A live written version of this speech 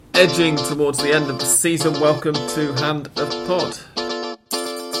edging towards the end of the season. Welcome to Hand of Pod.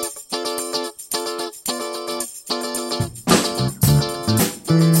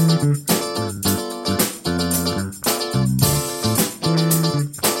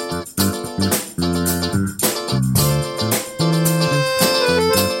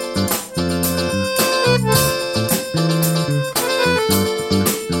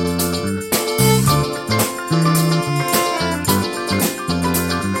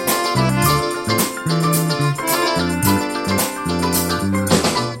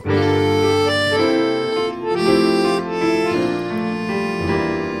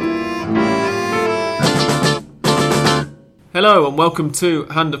 Hello and welcome to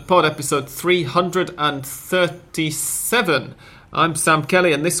Hand of Pod, episode 337. I'm Sam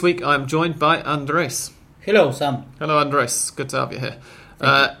Kelly and this week I'm joined by Andres. Hello, Sam. Hello, Andres. Good to have you here.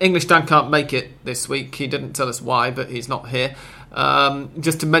 English Dan can't make it this week. He didn't tell us why, but he's not here.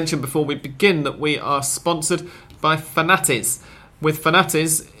 Just to mention before we begin that we are sponsored by Fanatis. With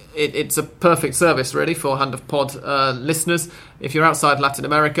Fanatis, it's a perfect service really for Hand of Pod listeners. If you're outside Latin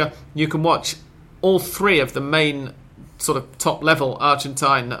America, you can watch all three of the main sort of top-level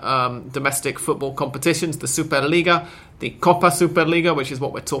Argentine domestic football competitions, the Superliga, the Copa Superliga, which is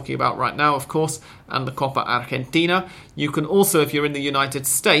what we're talking about right now, of course, and the Copa Argentina. You can also, if you're in the United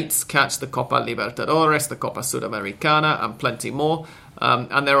States, catch the Copa Libertadores, the Copa Sudamericana, and plenty more.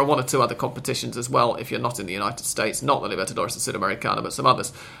 And there are one or two other competitions as well if you're not in the United States, not the Libertadores and Sudamericana, but some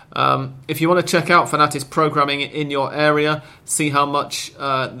others. If you want to check out Fanatis programming in your area, see how much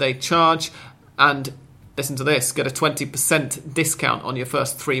they charge, and listen to this, get a 20% discount on your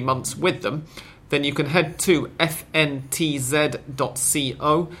first 3 months with them, then you can head to fntz.co/HOP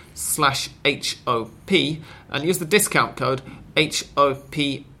and use the discount code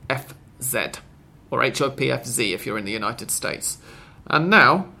HOPFZ or HOPFZ if you're in the United States. And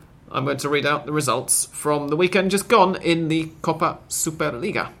now I'm going to read out the results from the weekend just gone in the Copa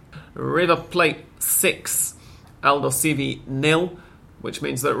Superliga. River Plate 6, Aldosivi 0, which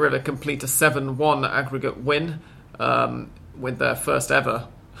means that River complete a 7-1 aggregate win with their first ever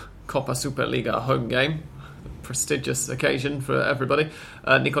Copa Superliga home game. Prestigious occasion for everybody.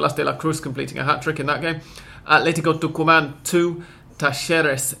 Nicolás de la Cruz completing a hat-trick in that game. Atlético Tucumán 2,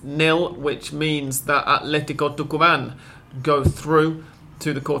 Talleres 0, which means that Atlético Tucumán go through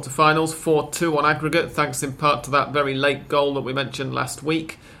to the quarterfinals, 4-2 on aggregate, thanks in part to that very late goal that we mentioned last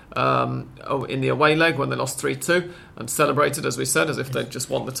week. In the away leg when they lost 3-2 and celebrated, as we said, as if they'd just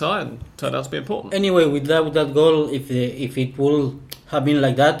won the tie and turned out to be important. Anyway, with that goal, if it will have been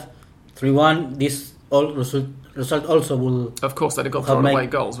like that, 3-1, this result also will. Of course, they'd have got thrown away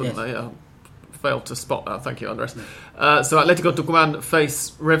goals, wouldn't they? Yeah. Failed to spot that. Thank you, Andres. So Atlético Tucumán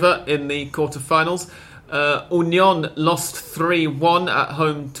face River in the quarterfinals. Unión lost 3-1 at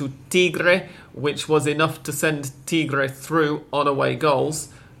home to Tigre, which was enough to send Tigre through on away goals.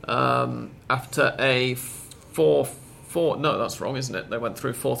 After a 4-4... No, that's wrong, isn't it? They went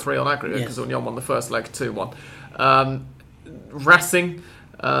through 4-3 on aggregate because Unión won the first leg 2-1. Racing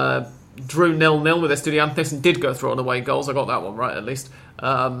drew 0-0 with Estudiantes and did go through on away goals. I got that one right, at least.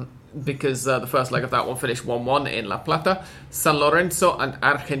 Because the first leg of that one finished 1-1 in La Plata. San Lorenzo and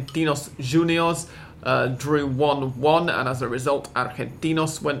Argentinos Juniors drew 1-1, and as a result,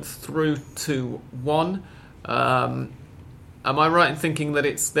 Argentinos went through 2-1. Am I right in thinking that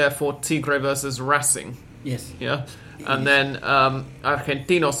it's therefore Tigre versus Racing? Yes. Yeah. And then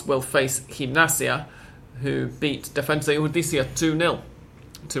Argentinos will face Gimnasia, who beat Defensa y Justicia 2-0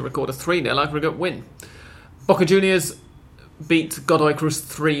 to record a 3-0 aggregate win. Boca Juniors beat Godoy Cruz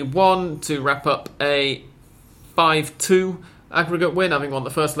 3-1 to wrap up a 5-2 aggregate win, having won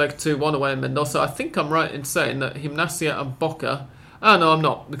the first leg 2-1 away in Mendoza. I think I'm right in saying that Gimnasia and Boca... no, I'm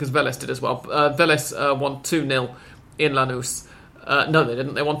not, because Vélez did as well. Vélez won 2-0 in Lanús. No, they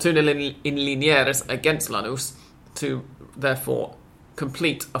didn't. They won 2-0 in Liniers against Lanús to, therefore,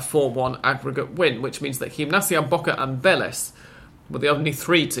 complete a 4-1 aggregate win, which means that Gimnasia, Boca and Vélez were the only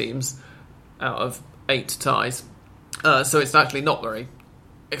 3 teams out of 8 ties. So it's actually not very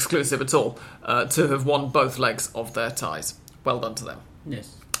exclusive at all to have won both legs of their ties. Well done to them.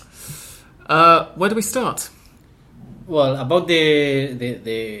 Yes. Where do we start? Well, about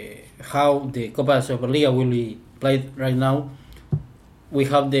the how the Copa Superliga will be played right now, we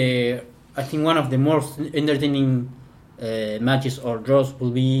have I think one of the most entertaining matches or draws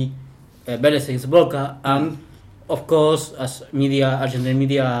will be Vélez against Boca, and of course, as Argentine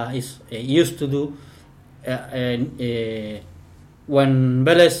media is used to do, when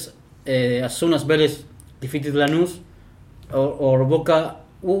Vélez, as soon as Vélez defeated Lanús or Boca,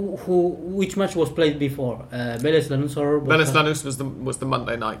 Which match was played before? Vélez Lanús or Boca? Vélez Lanús was the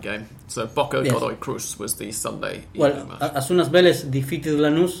Monday night game. So Boca Yes. Godoy Cruz was the Sunday Well, evening match. as soon as Vélez defeated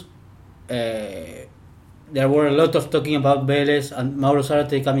Lanús, there were a lot of talking about Vélez and Mauro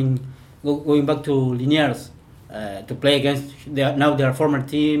Zárate going back to Liniers to play against their former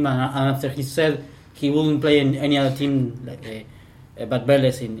team, and after he said he wouldn't play in any other team but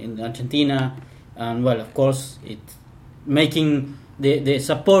Vélez in Argentina, and well, of course, it making the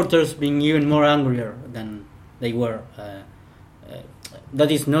supporters being even more angrier than they were.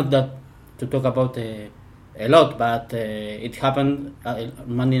 That is not that to talk about a lot, but it happened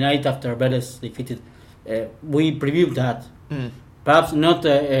Monday night after Vélez defeated. We previewed that. Perhaps not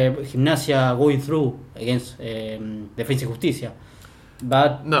Gimnasia going through against Defensa y Justicia,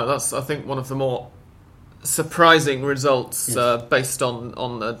 but No, that's, I think, one of the more surprising results Yes. based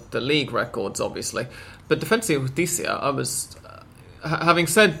on the league records, obviously. But Defensa y Justicia, I was having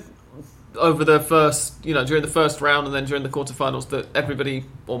said over the first, during the first round and then during the quarterfinals that everybody,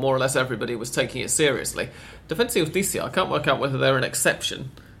 or more or less everybody, was taking it seriously. Defensa y Justicia, I can't work out whether they're an exception,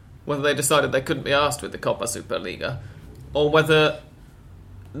 whether they decided they couldn't be asked with the Copa Superliga, or whether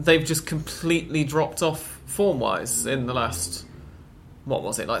they've just completely dropped off form-wise in the last,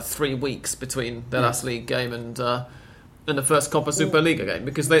 3 weeks between their last league game and the first Copa Superliga game,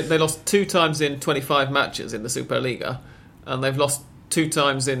 because they lost 2 times in 25 matches in the Superliga, and they've lost 2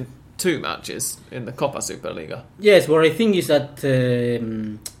 times in 2 matches in the Copa Superliga. yes, what I think is that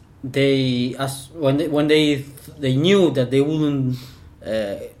when they knew that they wouldn't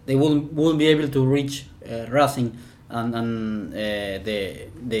be able to reach Racing and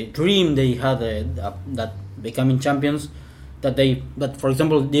the dream they had that becoming champions, that for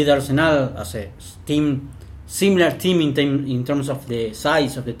example did Arsenal as a team, similar team in terms of the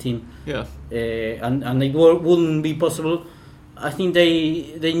size of the team, Yeah. and it wouldn't be possible. I think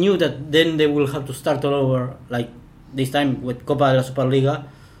they knew that then they will have to start all over, like this time with Copa de la Superliga,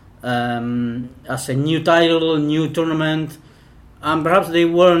 as a new title, new tournament, and perhaps they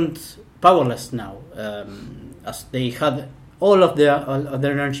weren't powerless now, as they had all of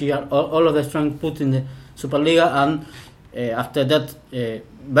their energy, all of the strength put in the Superliga, and after that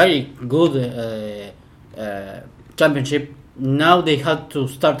very good championship, now they had to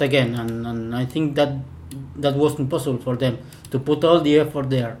start again, and I think that wasn't possible for them to put all the effort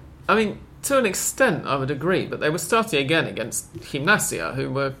there. I mean, to an extent, I would agree, but they were starting again against Gimnasia,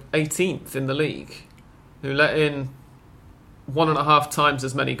 who were 18th in the league, who let in 1.5 times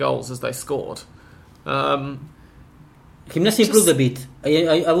as many goals as they scored. Gimnasia improved a bit.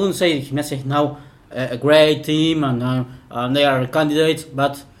 I wouldn't say Gimnasia is now a great team and they are candidates,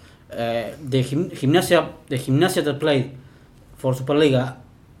 but the Gimnasia that played for Superliga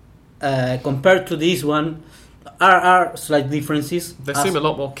compared to this one are slight differences. They seem a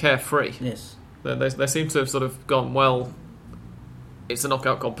lot more carefree. Yes. They seem to have sort of gone, well, it's a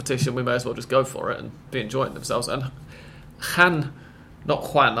knockout competition, we may as well just go for it and be enjoying themselves. And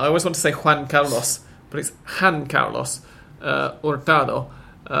not Juan, I always want to say Juan Carlos, but it's Juan Carlos Hurtado,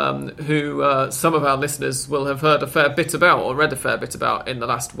 who some of our listeners will have heard a fair bit about or read a fair bit about in the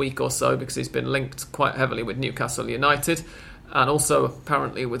last week or so, because he's been linked quite heavily with Newcastle United and also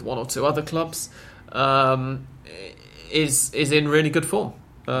apparently with 1 or 2 other clubs, is in really good form.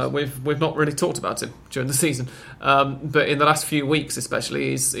 We've not really talked about him during the season, but in the last few weeks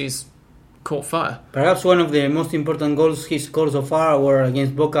especially, he's caught fire. Perhaps one of the most important goals he scored so far were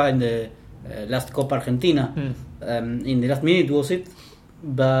against Boca in the last Copa Argentina. In the last minute, was it?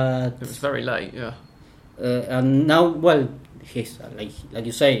 But it was very late, yeah. And now, well, he's like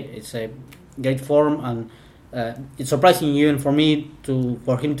you say, it's a great form, and it's surprising even for me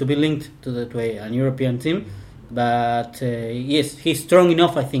for him to be linked to an European team. But yes, he's strong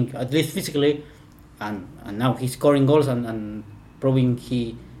enough, I think, at least physically, and now he's scoring goals and proving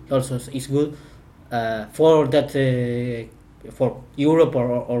he also is good for that for Europe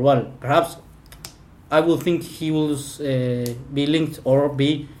or well, perhaps I would think he will be linked or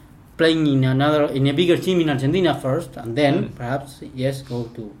be playing in a bigger team in Argentina first, and then perhaps go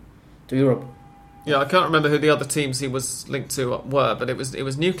to Europe. Yeah, I can't remember who the other teams he was linked to were, but it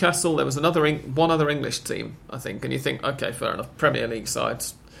was Newcastle. There was one other English team, I think, and you think, okay, fair enough, Premier League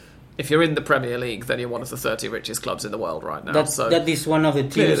sides. If you're in the Premier League, then you're one of the 30 richest clubs in the world right now. That is one of the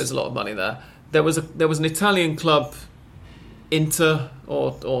teams. Clearly, there's a lot of money there. There was an Italian club, Inter,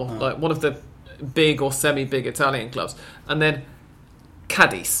 or like one of the big or semi-big Italian clubs, and then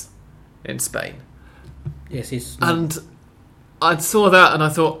Cadiz in Spain. Yes, and I saw that and I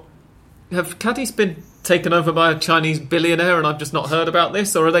thought, have Cadiz been taken over by a Chinese billionaire and I've just not heard about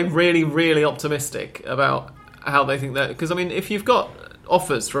this, or are they really, really optimistic about how they think that? Because I mean, if you've got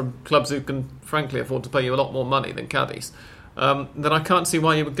offers from clubs who can frankly afford to pay you a lot more money than Cadiz, then I can't see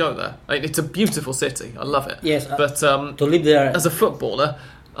why you would go there. I mean, it's a beautiful city. I love it. Yes, but to live there as a footballer,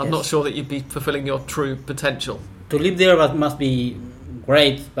 I'm not sure that you'd be fulfilling your true potential. To live there must be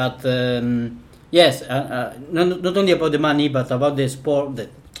great, but yes, not only about the money, but about the sport, the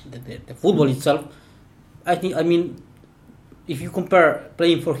football itself. I mean, if you compare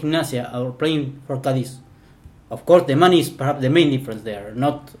playing for Gimnasia or playing for Cadiz, of course the money is perhaps the main difference there.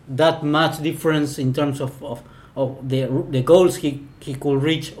 Not that much difference in terms of the goals he could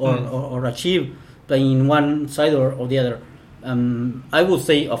reach or achieve playing in one side or the other. I would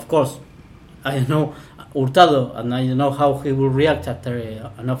say, of course, I don't know Hurtado, and I don't know how he will react after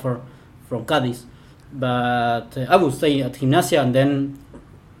an offer from Cadiz. But I would say at Gimnasia, and then,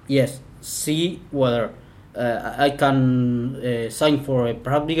 yes, see whether I can sign for a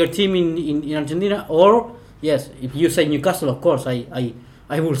perhaps bigger team in Argentina, or, yes, if you say Newcastle, of course, I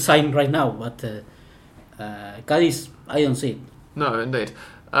will sign right now, but Cadiz, I don't see it. No, indeed.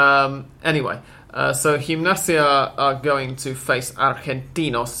 Anyway, so Gimnasia are going to face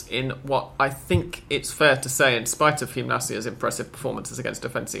Argentinos in what I think it's fair to say, in spite of Gimnasia's impressive performances against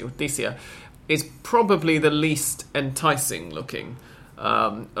Defensa y Justicia, is probably the least enticing looking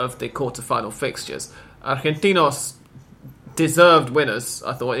of the quarter-final fixtures. Argentinos deserved winners,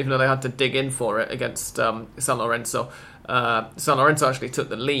 I thought, even though they had to dig in for it against San Lorenzo. San Lorenzo actually took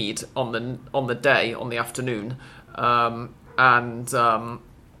the lead on the afternoon, and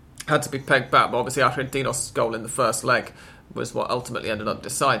had to be pegged back. But obviously, Argentinos' goal in the first leg was what ultimately ended up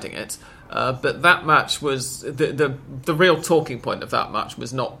deciding it. But that match was the real talking point of that match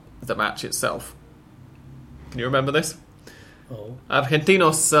was not the match itself. Can you remember this? Oh.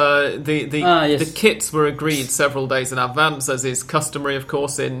 Argentinos, yes. the kits were agreed several days in advance, as is customary, of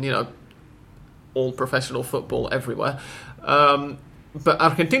course, in all professional football everywhere. But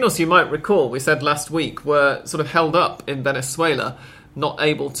Argentinos, you might recall, we said last week, were sort of held up in Venezuela, not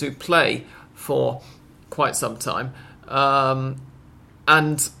able to play for quite some time,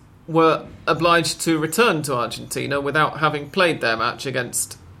 and were obliged to return to Argentina without having played their match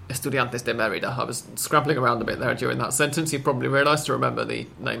against Estudiantes de Mérida. I was scrabbling around a bit there during that sentence. You probably realised to remember the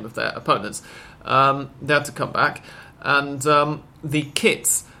name of their opponents. They had to come back, and the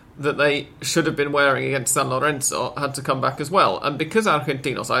kits that they should have been wearing against San Lorenzo had to come back as well. And because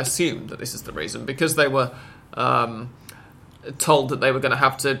Argentinos, I assume that this is the reason, because they were told that they were going to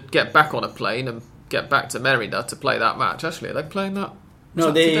have to get back on a plane and get back to Mérida to play that match. Actually, are they playing that? No,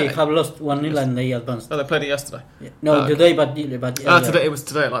 they today? have lost 1-0 and they advanced. Oh, they played it yesterday? Yeah. No, today, but today, it was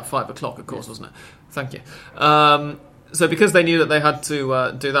today at like 5 o'clock, of course, wasn't it? Thank you. So because they knew that they had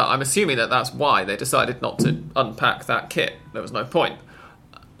to do that, I'm assuming that that's why they decided not to unpack that kit. There was no point.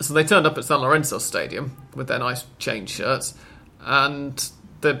 So they turned up at San Lorenzo Stadium with their nice chain shirts, and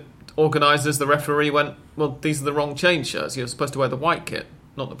the organisers, the referee, went, well, these are the wrong chain shirts. You're supposed to wear the white kit,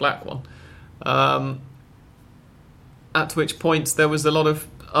 not the black one. At which point there was a lot of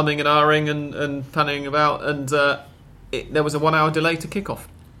umming and ahhing and panning about, and there was a 1 hour delay to kick-off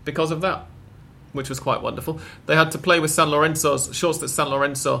because of that, which was quite wonderful. They had to play with San Lorenzo's shorts that San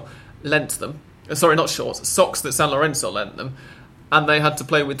Lorenzo lent them. Sorry, not shorts, socks that San Lorenzo lent them. And they had to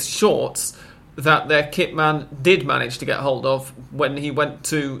play with shorts that their kit man did manage to get hold of when he went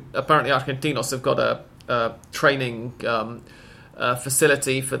to... Apparently Argentinos have got a training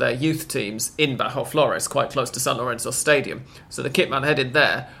facility for their youth teams in Bajo Flores, quite close to San Lorenzo Stadium. So the kit man headed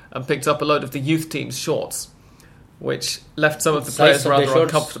there and picked up a load of the youth team's shorts, which left some of the players rather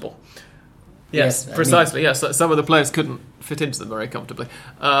uncomfortable. Yes, precisely. Yes, some of the players couldn't fit into them very comfortably.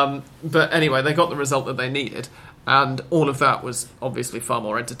 But anyway, they got the result that they needed, and all of that was obviously far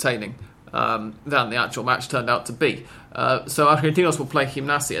more entertaining than the actual match turned out to be. So Argentinos will play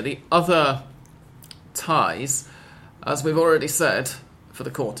Gimnasia. The other ties, as we've already said, for the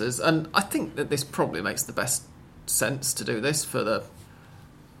quarters, and I think that this probably makes the best sense to do this for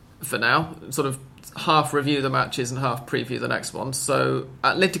now, sort of half review the matches and half preview the next one. So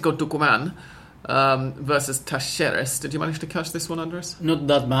Atlético Tucumán versus Talleres. Did you manage to catch this one, Andres? Not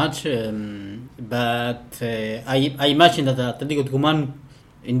that much, but I imagine that Atlético Tucumán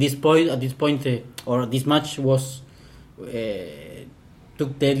at this point, or this match was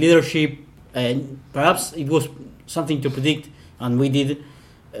took the leadership, and perhaps it was something to predict, and we did,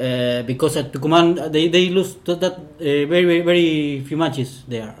 because at Tucumán they lose that very very few matches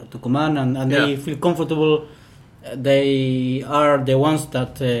there at Tucumán, and they feel comfortable. They are the ones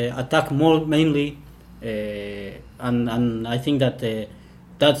that attack more mainly, and I think that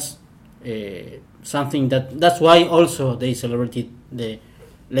that's something that's why also they celebrated the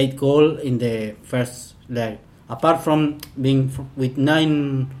late goal in the first leg. apart from being with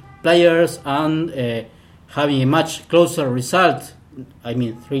 9 players and having a much closer result, I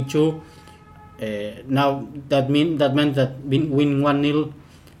mean 3-2. Now that meant that winning 1-0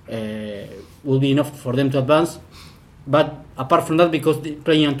 will be enough for them to advance. But apart from that, because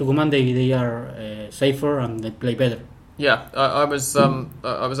playing in Tucumán, they are safer and they play better. Yeah, I was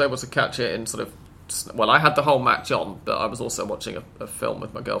able to catch it in sort of. Well, I had the whole match on, but I was also watching a film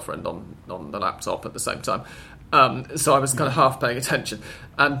with my girlfriend on the laptop at the same time. So I was kind of half paying attention,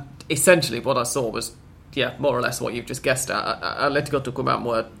 and essentially what I saw was, more or less what you've just guessed at. Atletico Tucumán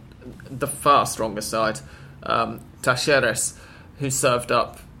were the far stronger side. Talleres, who served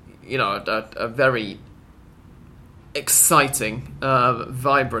up, a very exciting,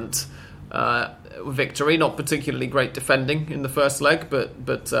 vibrant victory. Not particularly great defending in the first leg,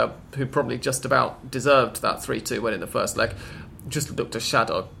 but who probably just about deserved that 3-2 win in the first leg. Just looked a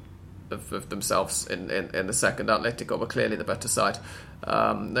shadow of themselves in the second. Atletico were clearly the better side.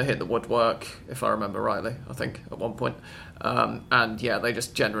 They hit the woodwork, if I remember rightly, I think, at one point. They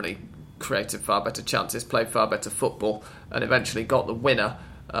just generally created far better chances, played far better football, and eventually got the winner.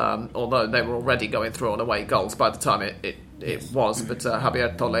 Although they were already going through on away goals by the time it was, but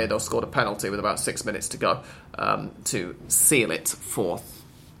Javier Toledo scored a penalty with about 6 minutes to go to seal it 4-3.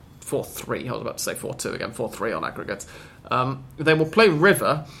 I was about to say 4-2 again, 4-3 on aggregate. They will play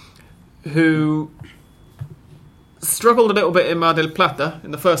River, who struggled a little bit in Mar del Plata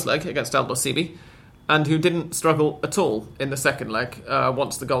in the first leg against Aldosivi, and who didn't struggle at all in the second leg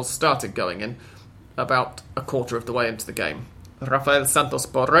once the goals started going in, about a quarter of the way into the game. Rafael Santos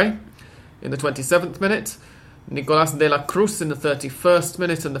Borré in the 27th minute, Nicolás de la Cruz in the 31st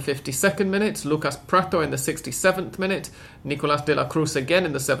minute and the 52nd minute, Lucas Prato in the 67th minute, Nicolás de la Cruz again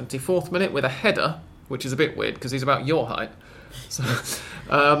in the 74th minute with a header, which is a bit weird because he's about your height. So,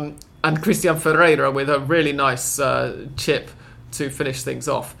 and Christian Ferreira with a really nice chip to finish things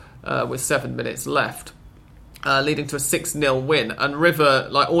off with 7 minutes left. Leading to a 6-0 win. And River,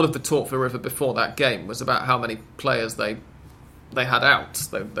 like all of the talk for River before that game was about how many players they had out.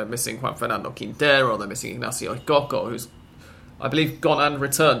 They're missing Juan Fernando Quintero, they're missing Ignacio Hikoco, who's, I believe, gone and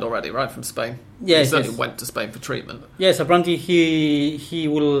returned already, right, from Spain. Yes, he certainly went to Spain for treatment. Yes, apparently he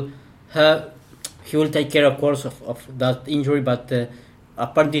will take care, of course, of that injury, but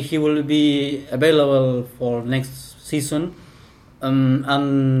apparently he will be available for next season.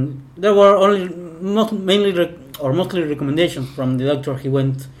 And there were mostly recommendations from the doctor he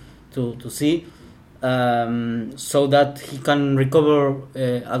went to see, so that he can recover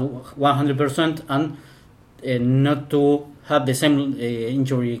at 100% and not to have the same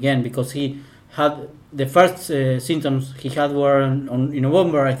injury again, because he had the first symptoms he had were in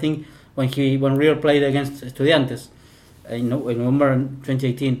November, I think, when River played against Estudiantes in November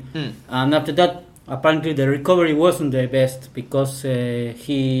 2018. And after that, apparently the recovery wasn't the best, because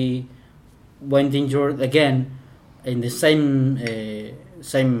he went injured again in the same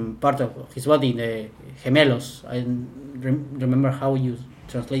part of his body, the gemelos. I remember how you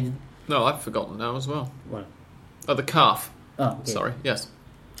translate it. No, I've forgotten now as well. Well, the calf. Oh, okay. Sorry, yes,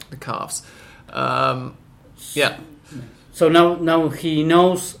 the calves. Yeah. So now he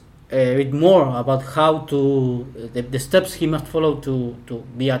knows a bit more about how to the steps he must follow to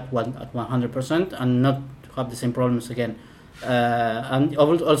be at 100% and not have the same problems again. And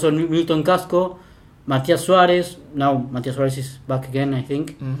also Milton Casco, Matias Suarez. Now Matias Suarez is back again, I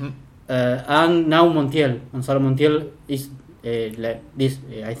think. Mm-hmm. And now Gonzalo Montiel is like this.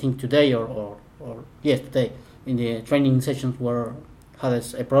 I think today or today in the training sessions had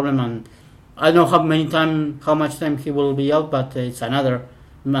a problem, and I don't know how much time he will be out, but it's another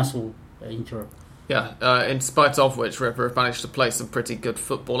muscle injury. Yeah, in spite of which River have managed to play some pretty good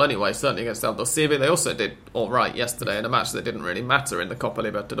football anyway, certainly against Aldosivi. They also did all right yesterday in a match that didn't really matter in the Copa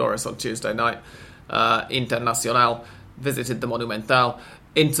Libertadores on Tuesday night. Internacional visited the Monumental.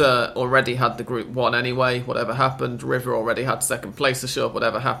 Inter already had the Group 1 anyway, whatever happened. River already had second place assured,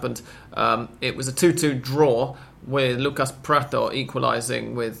 whatever happened. It was a 2-2 draw with Lucas Prato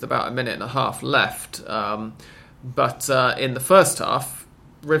equalising with about a minute and a half left. But in the first half,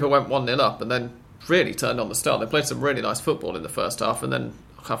 River went 1-0 up and then really turned on the start. They played some really nice football in the first half, and then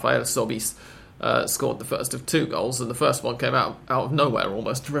Rafael Sobis scored the first of 2 goals, and the first one came out of nowhere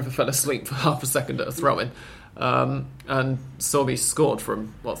almost. River fell asleep for half a second at a throw-in. And Sobis scored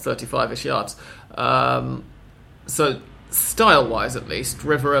from 35ish yards. So style-wise, at least,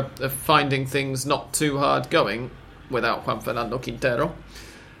 River are finding things not too hard going without Juan Fernando Quintero.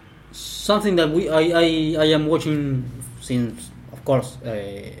 Something that I am watching since, of course,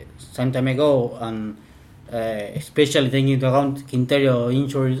 some time ago, and especially taking into account Quintero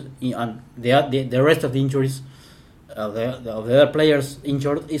injuries and the rest of the injuries, of the other players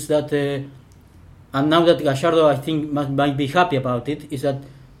injured is that, and now that Gallardo I think might be happy about it, is that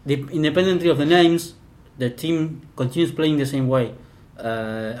independently of the names, the team continues playing the same way,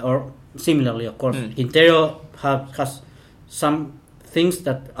 or similarly, of course. Quintero has some things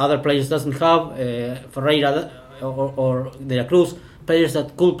that other players doesn't have. Ferreira or De La Cruz, players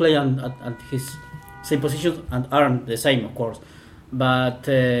that could play at his same position and aren't the same, of course. But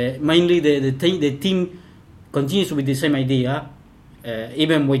mainly the team continues with the same idea,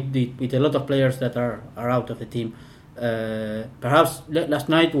 even with a lot of players that are out of the team. Perhaps last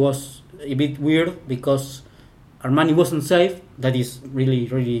night was a bit weird because Armani wasn't safe. That is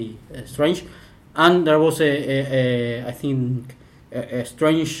really strange, and there was I think a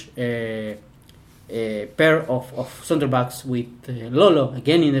strange pair of center backs with Lolo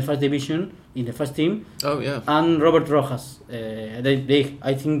again in the first division in the first team. Oh yeah, and Robert Rojas. I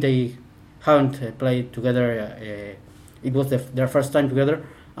think they haven't played together. It was their first time together,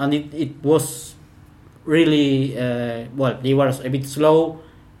 and it was really they were a bit slow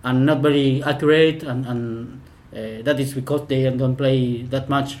and not very accurate, and that is because they don't play that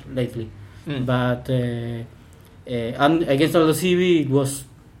much lately. But and against Aldosivi it was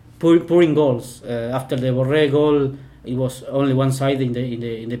pouring goals. After the Borré goal, it was only one side in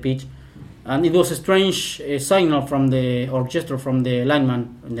the pitch, and it was a strange signal from the gesture from the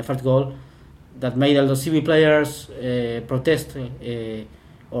lineman in the first goal that made Aldosivi players protest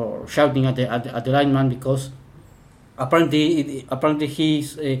or shouting at the lineman, because apparently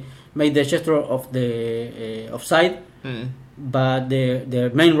he's made the gesture of the offside, but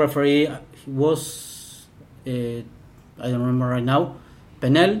the main referee was I don't remember right now.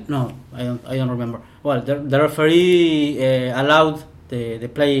 Penel? No, I don't remember. Well, the referee allowed the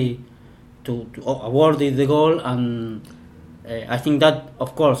play to award the goal, and I think that,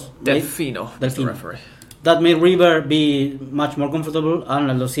 of course, Delfino, the referee. That made River be much more comfortable,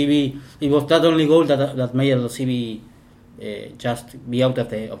 and Aldosivi, it was that only goal that made Aldosivi just be out of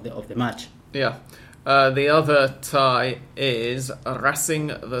the match. Yeah. The other tie is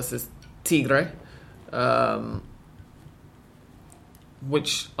Racing versus Tigre,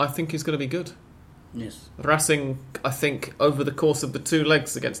 which I think is going to be good. Yes. Racing, I think, over the course of the two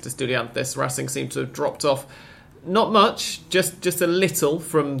legs against Estudiantes, Racing seemed to have dropped off. Not much, just a little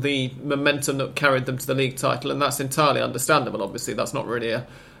from the momentum that carried them to the league title, and that's entirely understandable. Obviously, that's not really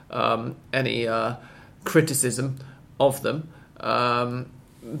any criticism of them.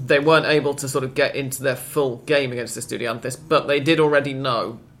 They weren't able to sort of get into their full game against Estudiantes, but they did already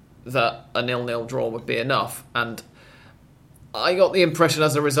know that a 0-0 draw would be enough, and I got the impression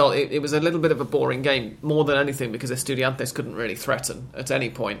as a result it was a little bit of a boring game, more than anything because Estudiantes couldn't really threaten at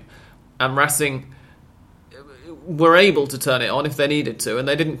any point, and Racing were able to turn it on if they needed to, and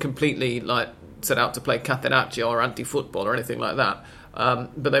they didn't completely set out to play catenaccio or anti-football or anything like that,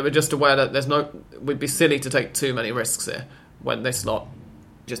 but they were just aware that we'd be silly to take too many risks here when this lot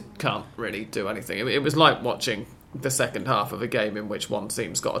just can't really do anything. It was like watching the second half of a game in which one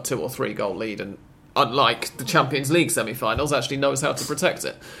team's got a 2 or 3 goal lead and, unlike the Champions League semi-finals, actually knows how to protect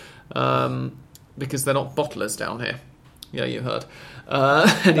it, because they're not bottlers down here. Yeah, you heard.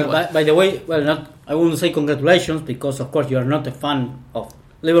 Anyway. By the way, I wouldn't say congratulations, because of course you are not a fan of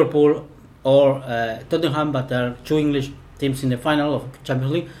Liverpool or Tottenham, but there are 2 English teams in the final of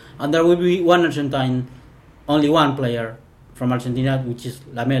Champions League, and there will be one Argentine, only one player from Argentina, which is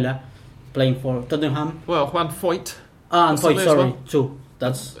Lamela, playing for Tottenham. Well, Juan Foyt. And Foyt, sorry, 2.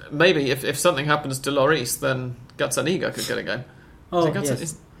 That's maybe if something happens to Lloris, then Gazzaniga could get a game.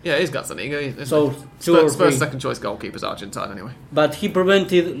 Yes. Yeah, it is Gazzaniga. So Spurs' second choice goalkeeper's Argentine anyway. But he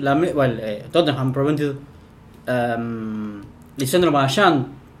prevented Tottenham prevented Lisandro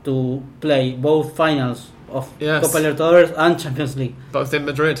Magallán to play both finals of Copa Libertadores and Champions League. Both in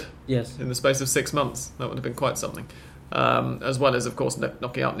Madrid. Yes. In the space of 6 months. That would have been quite something. As well as, of course,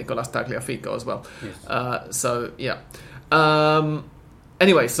 knocking out Nicolas Tagliafico as well. Yes. So, yeah.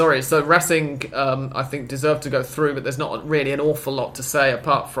 Anyway, sorry. So Racing, I think, deserve to go through, but there's not really an awful lot to say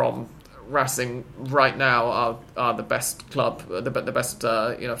apart from Racing right now are the best club, the best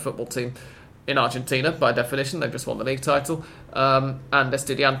football team in Argentina by definition. They've just won the league title, and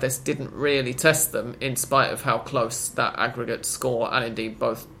Estudiantes didn't really test them in spite of how close that aggregate score and indeed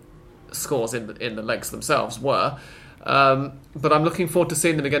both scores in the legs themselves were. But I'm looking forward to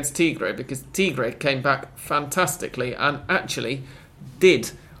seeing them against Tigre, because Tigre came back fantastically and actually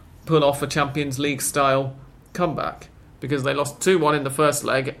did pull off a Champions League style comeback, because they lost 2-1 in the first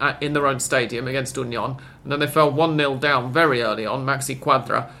leg in their own stadium against Union, and then they fell 1-0 down very early on. Maxi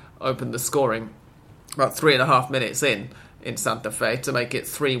Quadra opened the scoring about 3.5 minutes in, in Santa Fe to make it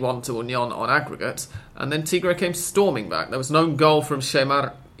 3-1 to Union on aggregate, and then Tigre came storming back. There was no goal from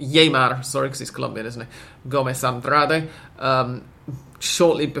Yeimar, sorry, because he's Colombian, isn't he? Gomez Andrade.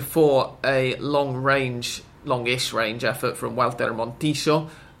 Shortly before a longish range effort from Walter Montijo,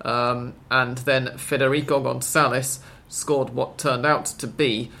 and then Federico Gonzalez scored what turned out to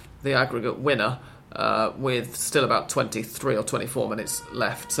be the aggregate winner with still about 23 or 24 minutes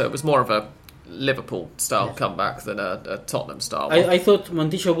left. So it was more of a Liverpool-style comeback than a Tottenham-style one. I thought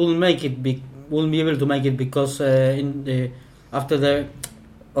Montijo wouldn't be able to make it because during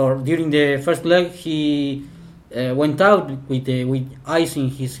the first leg he went out with ice in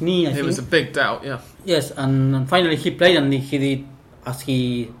his knee. It was a big doubt, yeah. Yes, and finally he played, and he did as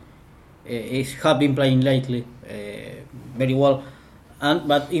he had been playing lately very well.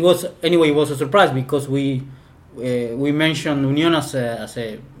 But it was a surprise because we mentioned Union as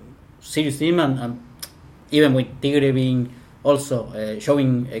a serious team, and even with Tigre being also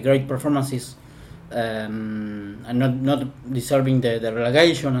showing great performances and not deserving the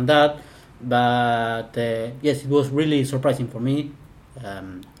relegation and that. But yes, it was really surprising for me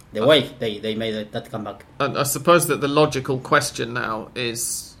the way they made that comeback. And I suppose that the logical question now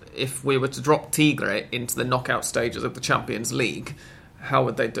is, if we were to drop Tigre into the knockout stages of the Champions League, how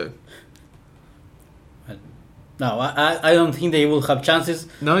would they do? No, I don't think they will have chances.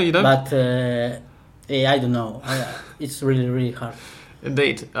 No, you don't? But I don't know. It's really, really hard.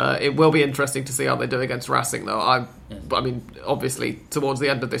 Indeed. It will be interesting to see how they do against Racing, though. I mean, obviously, towards the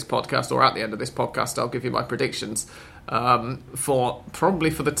end of this podcast, or at the end of this podcast, I'll give you my predictions for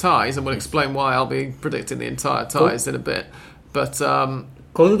the ties, and we'll explain why I'll be predicting the entire ties in a bit. But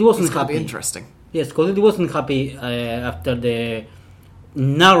Cody wasn't it's going to happy. be interesting. Yes, Cody wasn't happy after the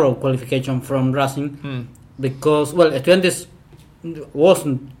narrow qualification from Racing because, well, Estudiantes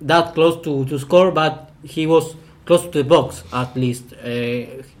wasn't that close to score, but he was close to the box at least,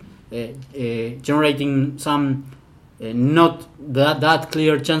 generating some not that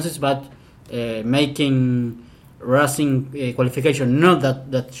clear chances, but making Racing qualification not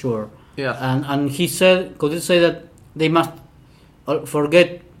that sure. Yeah. And he said, could you say that they must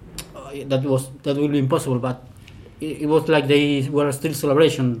forget that will be impossible, but it was like they were still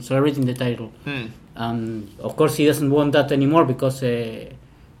celebrating the title. And of course he doesn't want that anymore because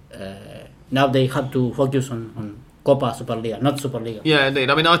now they have to focus on Copa Superliga, not Superliga. Yeah, indeed.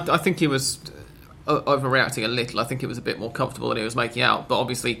 I mean, I think he was overreacting a little. I think he was a bit more comfortable than he was making out, but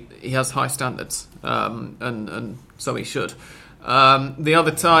obviously he has high standards, and so he should. The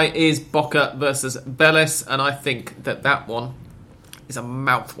other tie is Boca versus Vélez, and I think that one is a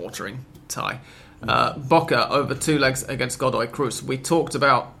mouth-watering tie. Boca over 2 legs against Godoy Cruz. We talked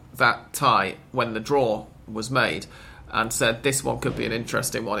about that tie when the draw was made and said this one could be an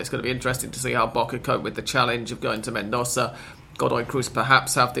interesting one. It's going to be interesting to see how Boca cope with the challenge of going to Mendoza. Godoy Cruz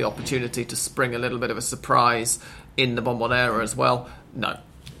perhaps have the opportunity to spring a little bit of a surprise in the Bombonera as well. No.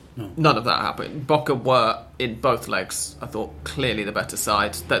 None of that happened. Boca were, in both legs, I thought, clearly the better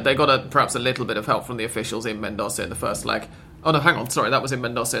side. They got perhaps a little bit of help from the officials in Mendoza in the first leg. Oh no, hang on, sorry, that was in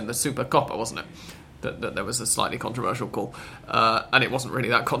Mendoza in the Supercopa, wasn't it? That there was a slightly controversial call, and it wasn't really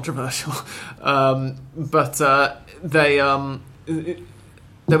that controversial. But they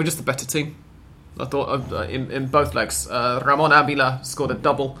were just a better team. I thought in both legs. Ramon Avila scored a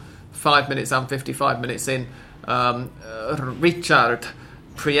double, 5 minutes and 55 minutes in. Richard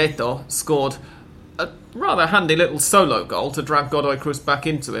Prieto scored a rather handy little solo goal to drag Godoy Cruz back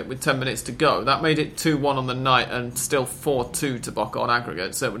into it with 10 minutes to go. That made it 2-1 on the night and still 4-2 to Boca on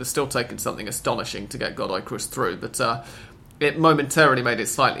aggregate, so it would have still taken something astonishing to get Godoy Cruz through, but it momentarily made it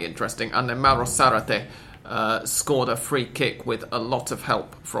slightly interesting. And then Mauro Zarate scored a free kick with a lot of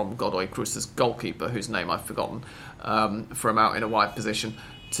help from Godoy Cruz's goalkeeper, whose name I've forgotten, from out in a wide position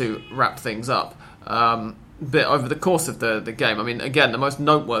to wrap things up. But over the course of the game, I mean, again, the most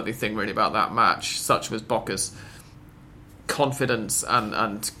noteworthy thing really about that match, such was Boca's confidence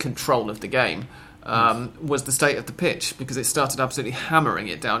and control of the game, was the state of the pitch, because it started absolutely hammering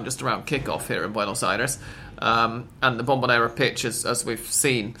it down just around kickoff here in Buenos Aires. And the Bombonera pitch, as we've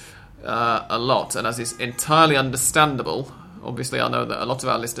seen a lot, and as is entirely understandable. Obviously, I know that a lot of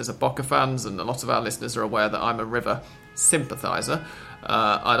our listeners are Boca fans, and a lot of our listeners are aware that I'm a River sympathiser.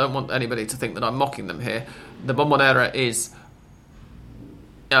 I don't want anybody to think that I'm mocking them here. The Bombonera is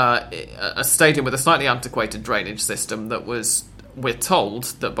a stadium with a slightly antiquated drainage system that was, we're told,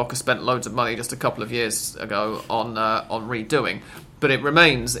 that Boca spent loads of money just a couple of years ago on redoing. But it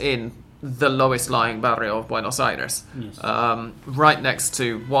remains in the lowest lying barrio of Buenos Aires. Yes. Right next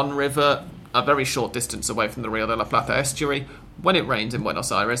to one river, a very short distance away from the Rio de la Plata estuary. When it rains in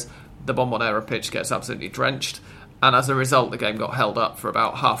Buenos Aires, the Bombonera pitch gets absolutely drenched. And as a result, the game got held up for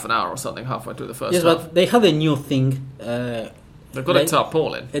about half an hour or something, halfway through the first Yes, half. but they have a new thing. They've got a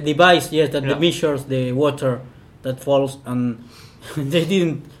tarpaulin. A device, yes, that measures the water that falls, and they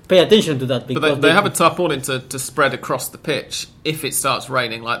didn't pay attention to that. Because But they have a tarpaulin to spread across the pitch if it starts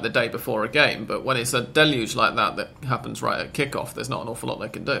raining like the day before a game. But when it's a deluge like that happens right at kickoff, there's not an awful lot they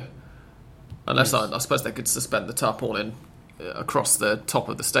can do. Unless I suppose they could suspend the tarpaulin across the top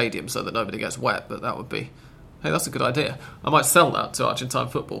of the stadium so that nobody gets wet, but that would be... Hey, that's a good idea. I might sell that to Argentine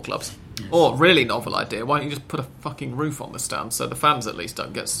football clubs. Yes. Or, really novel idea, why don't you just put a fucking roof on the stand so the fans at least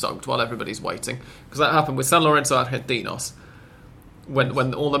don't get soaked while everybody's waiting? Because that happened with San Lorenzo Argentinos.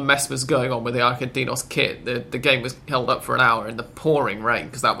 When all the mess was going on with the Argentinos kit, the game was held up for an hour in the pouring rain,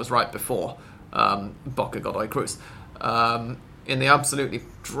 because that was right before Boca Godoy Cruz. In the absolutely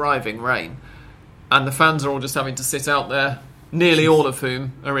driving rain. And the fans are all just having to sit out there, nearly all of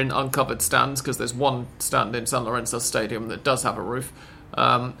whom are in uncovered stands, because there's one stand in San Lorenzo Stadium that does have a roof.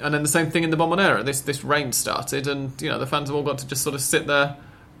 And then the same thing in the Bombonera. This rain started, and the fans have all got to just sort of sit there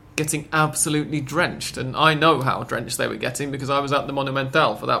getting absolutely drenched. And I know how drenched they were getting, because I was at the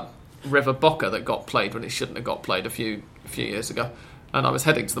Monumental for that River Boca that got played when it shouldn't have got played a few years ago. And I was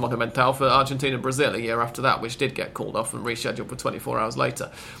heading to the Monumental for Argentina-Brazil a year after that, which did get called off and rescheduled for 24 hours later.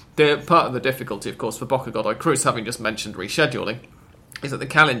 Part of the difficulty, of course, for Boca Godoy Cruz, having just mentioned rescheduling, is that the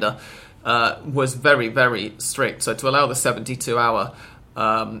calendar was very, very strict. So to allow the 72-hour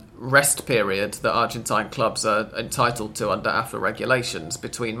rest period that Argentine clubs are entitled to under AFA regulations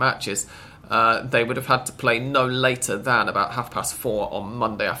between matches, they would have had to play no later than about 4:30 on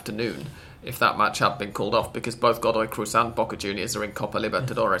Monday afternoon if that match had been called off, because both Godoy Cruz and Boca Juniors are in Copa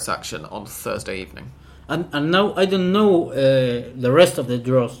Libertadores action on Thursday evening. And now I don't know the rest of the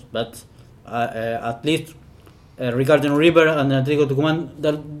draws, but at least regarding River and Atletico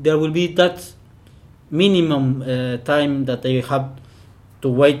Tucumán, there will be that minimum time that they have to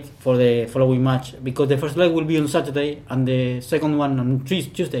wait for the following match, because the first leg will be on Saturday and the second one on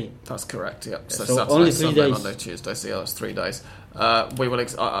Tuesday. That's correct. Yep. So Saturday, only 3 Sunday, days. Monday, Tuesday. So that's 3 days. We will.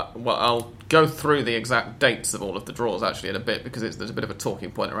 I'll go through the exact dates of all of the draws actually in a bit, because there's a bit of a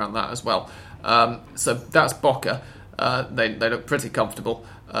talking point around that as well. So that's Boca. They look pretty comfortable,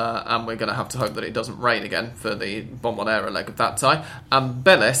 and we're going to have to hope that it doesn't rain again for the Bombonera leg of that tie. And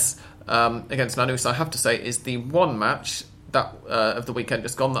Vélez against Lanús, I have to say, is the one match that of the weekend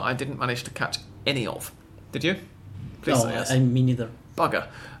just gone that I didn't manage to catch any of. Did you? Please No, say yes. me neither. Bugger.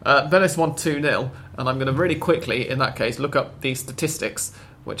 Vélez won 2-0, and I'm going to really quickly, in that case, look up the statistics,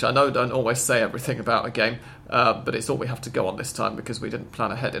 which I know don't always say everything about a game, but it's all we have to go on this time because we didn't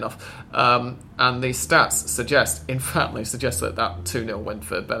plan ahead enough. And the stats suggest that that 2-0 win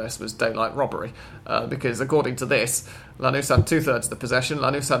for Vélez was daylight robbery, because according to this, Lanús had 2/3 of the possession.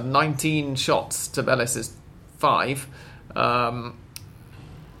 Lanús had 19 shots to Vélez's 5,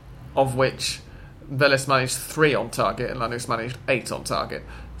 of which Vélez managed 3 on target and Lanús managed 8 on target.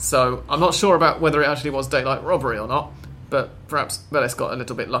 So I'm not sure about whether it actually was daylight robbery or not, but perhaps Vélez got a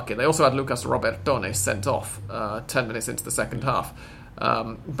little bit lucky. They also had Lucas Robertone sent off 10 minutes into the second half,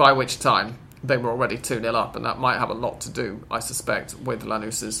 by which time they were already 2-0 up, and that might have a lot to do, I suspect, with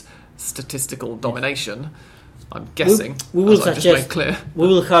Lanús's statistical domination. I'm guessing, we will as I just made clear. We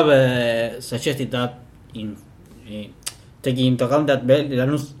will have suggested that in taking into account that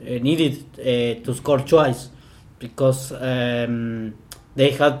Lanús needed to score twice, because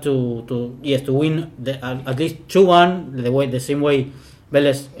they had to win at least 2-1 the same way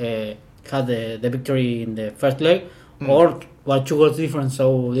Vélez had the victory in the first leg, or 2 goals difference.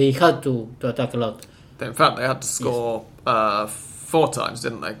 So they had to attack a lot. In fact, they had to score 4 times,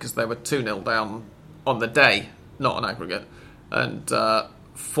 didn't they? Because they were 2-0 down on the day, not on aggregate, and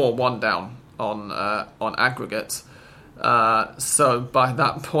 4-1 down on aggregate. So by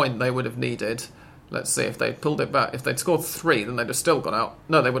that point, they would have needed, let's see, if they pulled it back, if they'd scored 3, then they'd have still gone out.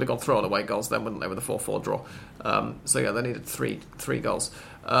 No, they would have gone through on away goals then, wouldn't they, with a 4-4 draw. So yeah, they needed three goals.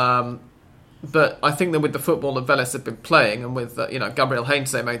 But I think that with the football that Vélez have been playing, and with Gabriel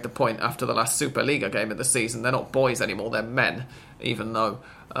Heinze made the point after the last Superliga game of the season, they're not boys anymore, they're men, even though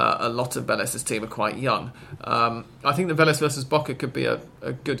a lot of Vélez's team are quite young. I think the Vélez versus Boca could be a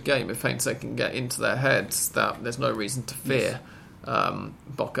good game if Heinze can get into their heads that there's no reason to fear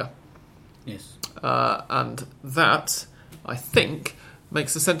Boca. Yes. And that, I think,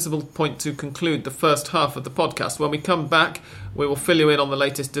 makes a sensible point to conclude the first half of the podcast. When we come back, we will fill you in on the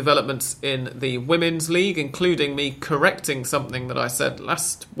latest developments in the Women's League, including me correcting something that I said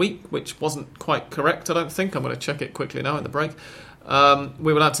last week, which wasn't quite correct, I don't think. I'm going to check it quickly now in the break.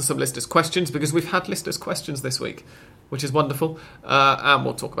 We will answer some listeners' questions, because we've had listeners' questions this week, which is wonderful. And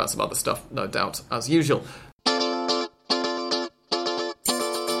we'll talk about some other stuff, no doubt, as usual.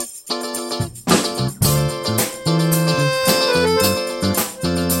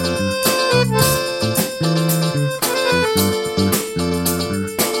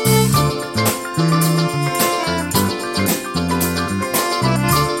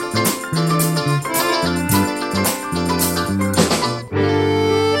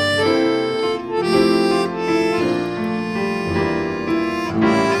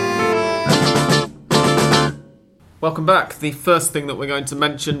 Welcome back. The first thing that we're going to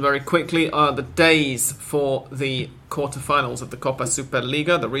mention very quickly are the days for the quarterfinals of the Copa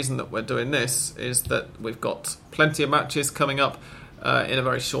Superliga. The reason that we're doing this is that we've got plenty of matches coming up in a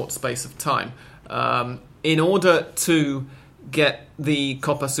very short space of time. In order to get the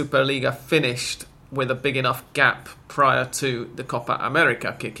Copa Superliga finished with a big enough gap prior to the Copa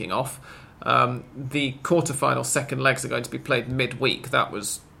America kicking off, the quarterfinal second legs are going to be played midweek. That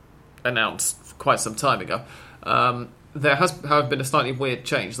was announced quite some time ago. There has, however, been a slightly weird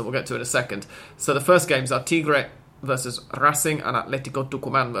change that we'll get to in a second. So the first games are Tigre versus Racing and Atlético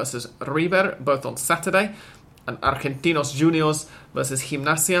Tucumán versus River, both on Saturday, and Argentinos Juniors versus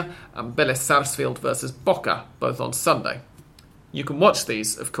Gimnasia and Vélez Sarsfield versus Boca, both on Sunday. You can watch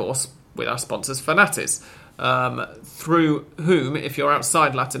these, of course, with our sponsors Fanatis, through whom, if you're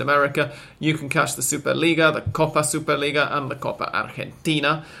outside Latin America, you can catch the Superliga, the Copa Superliga and the Copa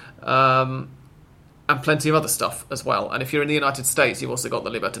Argentina, and plenty of other stuff as well. And if you're in the United States, you've also got the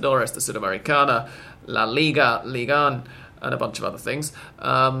Libertadores, the Sudamericana, La Liga, Ligan, and a bunch of other things,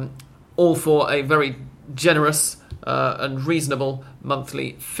 all for a very generous and reasonable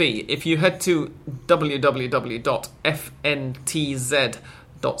monthly fee. If you head to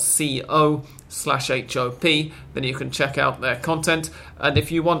www.fntz.co/HOP, then you can check out their content. And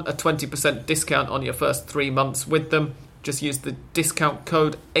if you want a 20% discount on your first 3 months with them, just use the discount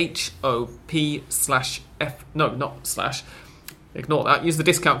code HOP/F. No, not slash. Ignore that. Use the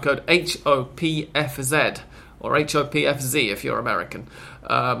discount code HOPFZ or HOPFZ if you're American.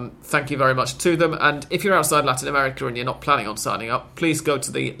 Thank you very much to them. And if you're outside Latin America and you're not planning on signing up, please go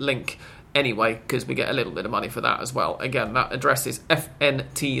to the link anyway, because we get a little bit of money for that as well. Again, that address is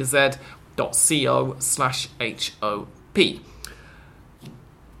fntz.co/HOP.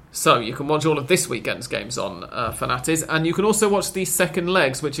 So you can watch all of this weekend's games on Fanatis, and you can also watch the second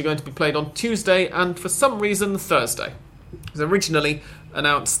legs, which are going to be played on Tuesday and for some reason Thursday. It was originally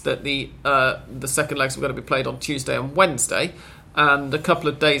announced that the second legs were going to be played on Tuesday and Wednesday, and a couple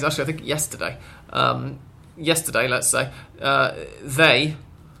of days, actually I think yesterday, let's say,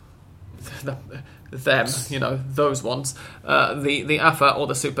 them, those ones, the AFA or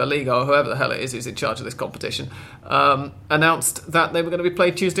the Superliga or whoever the hell it is who's in charge of this competition, announced that they were going to be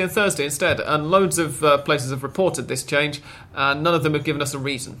played Tuesday and Thursday instead. And loads of places have reported this change, and none of them have given us a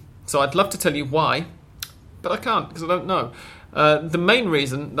reason. So I'd love to tell you why, but I can't because I don't know. The main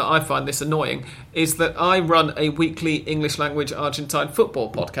reason that I find this annoying is that I run a weekly English language Argentine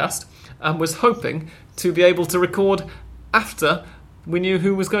football podcast and was hoping to be able to record after we knew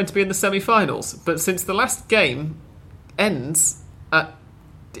who was going to be in the semi-finals. But since the last game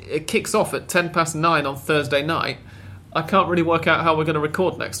it kicks off at 9:10 on Thursday night, I can't really work out how we're going to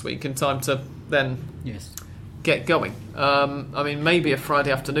record next week in time to then get going. I mean, maybe a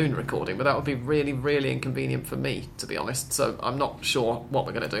Friday afternoon recording, but that would be really, really inconvenient for me, to be honest. So I'm not sure what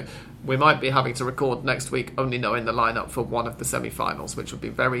we're going to do. We might be having to record next week only knowing the lineup for one of the semi-finals, which would be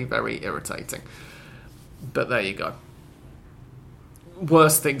very, very irritating. But there you go.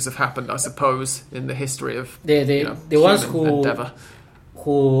 Worse things have happened, I suppose, in the history of the ones endeavour.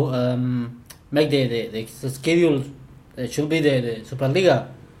 who make the schedule should be the Superliga.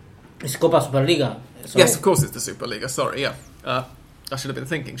 It's Copa Superliga. So yes, of course it's the Superliga. Sorry, yeah. I should have been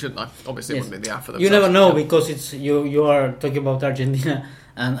thinking, shouldn't I? Obviously, it wouldn't be the AFA themselves. You never know because it's you are talking about Argentina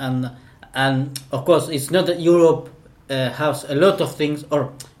and of course it's not that Europe has a lot of things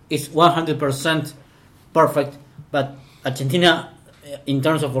or it's 100% perfect, but Argentina, in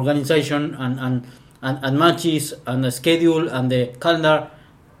terms of organization and matches and the schedule and the calendar,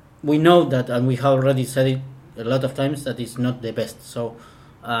 we know that, and we have already said it a lot of times, that it's not the best. So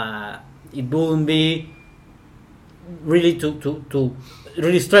it wouldn't be really to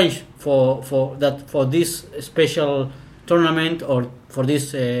really strange for this special tournament or for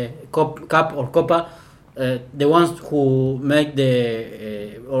this cup or Copa, the ones who make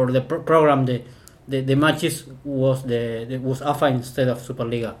the program the matches was AFA instead of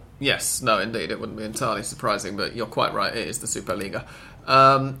Superliga. Yes, no, indeed, it wouldn't be entirely surprising, but you're quite right, it is the Superliga.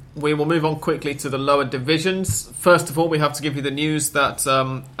 We will move on quickly to the lower divisions. First of all, we have to give you the news that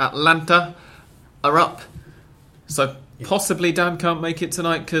Atlanta are up. So possibly Dan can't make it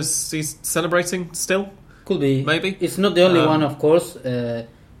tonight because he's celebrating still? Could be. Maybe. It's not the only one, of course,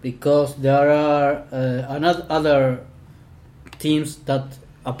 because there are other teams that,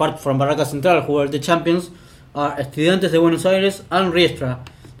 apart from Barraca Central, who are the champions, are Estudiantes de Buenos Aires and Riestra,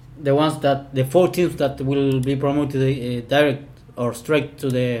 the 4 teams that will be promoted direct or straight to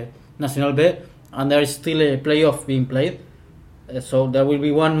the Nacional B, and there is still a playoff being played, so there will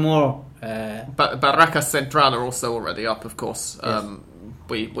be one more. But Barraca Central are also already up, of course. Yes.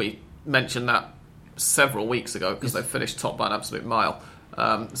 We mentioned that several weeks ago because they finished top by an absolute mile.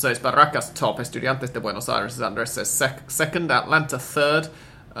 So it's Barracas top, Estudiantes de Buenos Aires, as Andres says, second, Atlanta third,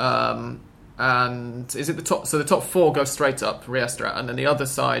 and is it the top? So the top four go straight up, Riestra, and then the other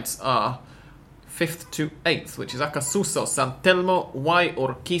sides are 5th to 8th, which is Acasuso, San Telmo, Y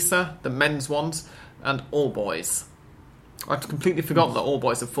Urquiza, the men's ones, and All Boys. I've completely forgotten that All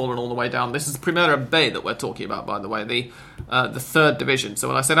Boys have fallen all the way down. This is Primera B that we're talking about, by the way, the third division. So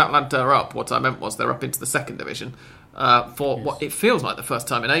when I said Atlanta are up, what I meant was they're up into the second division for what it feels like the first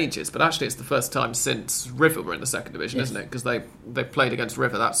time in ages, but actually it's the first time since River were in the second division, isn't it? Because they played against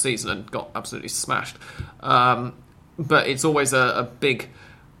River that season and got absolutely smashed. But it's always a big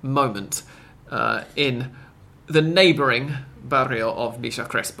moment in the neighbouring barrio of Villa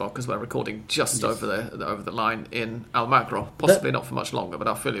Crespo, because we're recording just over the line in Almagro. Possibly not for much longer, but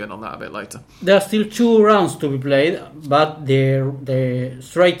I'll fill you in on that a bit later. There are still 2 rounds to be played, but the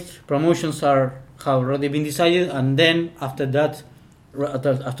straight promotions have already been decided, and then after that,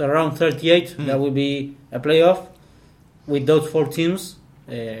 after round 38, there will be a playoff with those 4 teams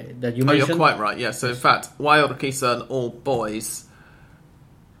that you mentioned. You're quite right, yeah. So in fact, Y Urquiza and All Boys,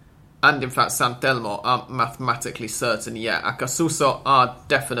 and in fact San Telmo, aren't mathematically certain yet. Acasuso are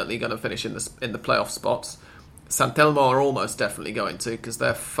definitely going to finish in the playoff spots. San Telmo are almost definitely going to, because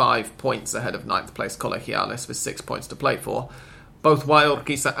they're 5 points ahead of 9th place Colegiales with 6 points to play for. Both Y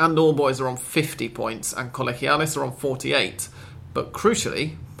Urquiza and All Boys are on 50 points, and Colegiales are on 48. But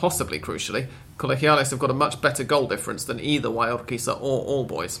crucially, possibly crucially, Colegiales have got a much better goal difference than either Y Urquiza or All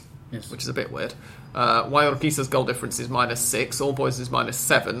Boys, which is a bit weird. Y Urquiza's goal difference is -6, All Boys is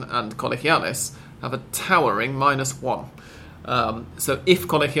 -7, and Colegiales have a towering -1. So if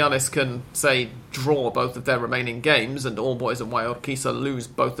Colegiales can, say, draw both of their remaining games, and All Boys and Y Urquiza lose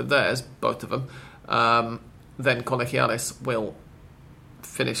both of them, then Colegiales will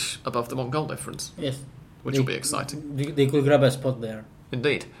finish above them on goal difference. Yes. Which will be exciting. They could grab a spot there.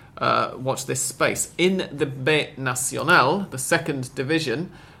 Indeed. Watch this space. In the B Nacional, the second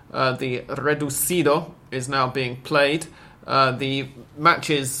division, the Reducido is now being played. The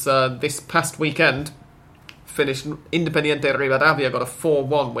matches this past weekend finished. Independiente Rivadavia got a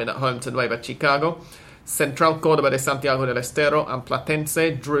 4-1 win at home to Nueva Chicago. Central Córdoba de Santiago del Estero and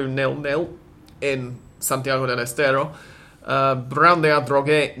Platense drew 0-0 in Santiago del Estero. Brown de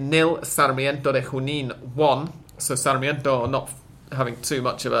Adrogué 0, Sarmiento de Junín 1. So Sarmiento are not having too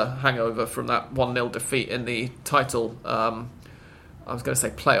much of a hangover from that 1-0 defeat in the title. I was going to say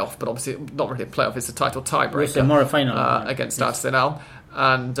playoff, but obviously not really a playoff. It's a title tiebreaker. It's a more final against Arsenal.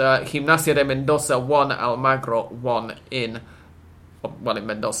 And Gimnasia de Mendoza 1, Almagro 1 in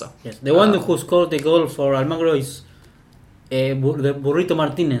Mendoza. Yes, the one who scored the goal for Almagro is the Burrito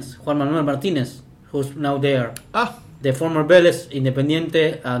Martinez, Juan Manuel Martinez, who's now there. The former Vélez,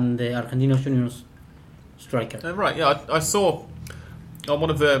 Independiente, and the Argentinos Juniors striker. Right, yeah, I saw on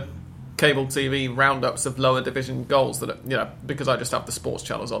one of the cable TV roundups of lower division goals that, because I just have the sports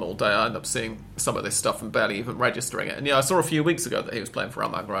channels on all day, I end up seeing some of this stuff and barely even registering it. And I saw a few weeks ago that he was playing for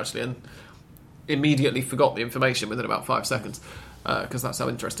Almagro actually, and immediately forgot the information within about 5 seconds, because that's how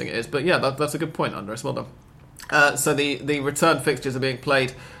interesting it is. But yeah, that's a good point, Andres. Well done. So the return fixtures are being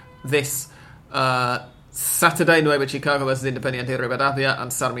played this Saturday, Nueva Chicago versus Independiente Rivadavia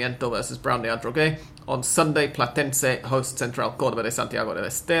and Sarmiento versus Brown de Adrogué. On Sunday, Platense host Central Córdoba de Santiago del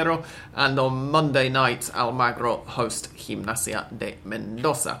Estero. And on Monday night, Almagro host Gimnasia de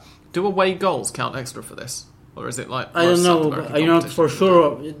Mendoza. Do away goals count extra for this? Or is it like... I don't know. I'm not for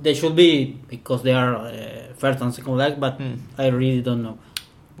sure. They should be, because they are first and second leg, but I really don't know.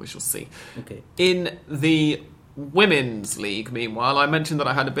 We shall see. Okay. In the Women's League, meanwhile, I mentioned that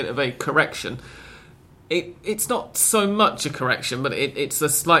I had a bit of a correction. It's not so much a correction, but it's a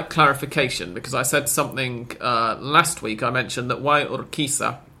slight clarification, because I said something last week. I mentioned that Y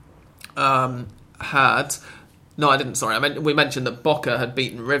Urquiza had... No, I didn't, sorry. We mentioned that Boca had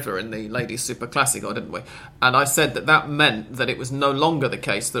beaten River in the Ladies Super Classico, didn't we? And I said that meant that it was no longer the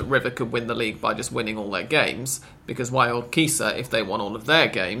case that River could win the league by just winning all their games, because Y Urquiza, if they won all of their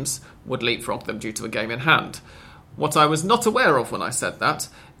games, would leapfrog them due to a game in hand. What I was not aware of when I said that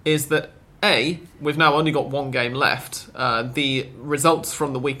is that we've now only got one game left. The results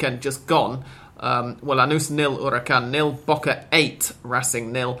from the weekend just gone. Lanús 0, Huracán 0, Boca 8,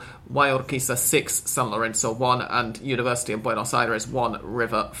 Racing 0, Y Urquiza 6, San Lorenzo 1, and University of Buenos Aires 1,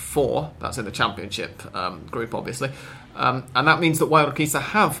 River 4. That's in the championship group, obviously. And that means that Y Urquiza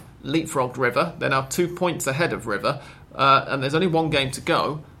have leapfrogged River. They're now 2 points ahead of River. And there's only one game to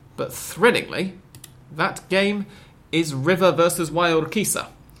go. But thrillingly, that game is River versus Y Urquiza,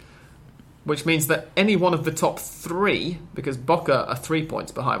 which means that any one of the top three, because Boca are 3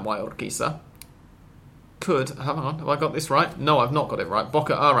 points behind Y Urquiza, have I got this right? No, I've not got it right.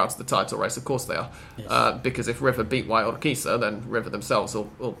 Boca are out of the title race, of course they are. Yes. Because if River beat Guayaquil, then River themselves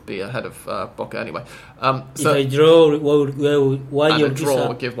will be ahead of Boca anyway. If I draw, and a draw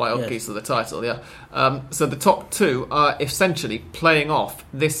would give Guayaquil the title, yeah. So the top two are essentially playing off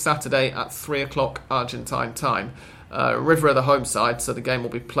this Saturday at 3 o'clock Argentine time. River are the home side, so the game will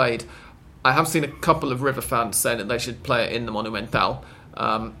be played. I have seen a couple of River fans saying that they should play it in the Monumental.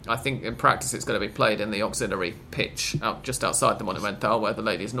 I think in practice it's going to be played in the auxiliary pitch just outside the Monumental where the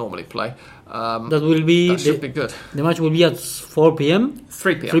ladies normally play. That should be good. The match will be at 4 p.m.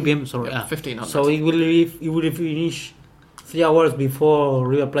 3 p.m. 3 p.m. Sorry, 1500. So it will finish 3 hours before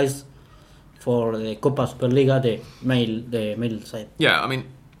River plays for the Copa Superliga, the male side. Yeah, I mean,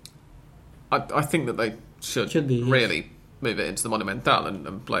 I think that they should be, really move it into the Monumental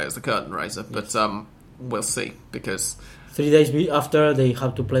and play as the curtain raiser, but we'll see, because 3 days after they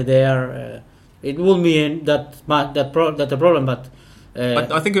have to play there, it won't be that a problem, but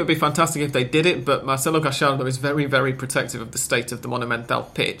I think it would be fantastic if they did it, but Marcelo Gallardo is very, very protective of the state of the Monumental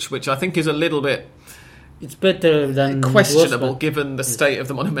pitch, which I think is a little bit... It's better than questionable given the state of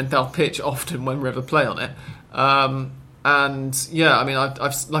the Monumental pitch often when River play on it. And yeah, I mean,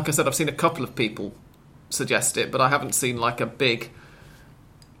 I've like I said, I've seen a couple of people suggest it, but I haven't seen like a big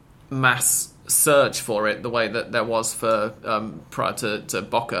mass search for it the way that there was for prior to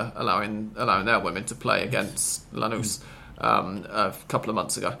Boca allowing their women to play against Lanús a couple of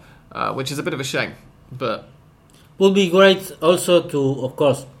months ago, which is a bit of a shame. But would be great also to, of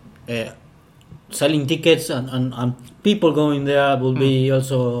course, selling tickets and people going there will be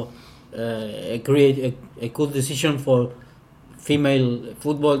also create a good decision for female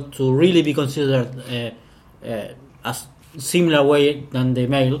football to really be considered a similar way than the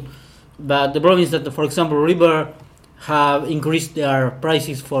male. But the problem is that, for example, River have increased their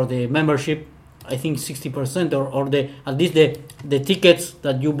prices for the membership, I think 60%, or at least the tickets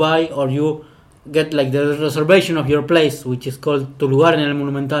that you buy, or you get like the reservation of your place, which is called Tu Lugar en el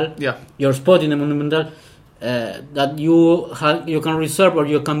Monumental, your spot in the Monumental, that you can reserve or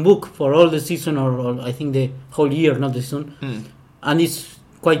you can book for all the season, or I think the whole year, not the season, and it's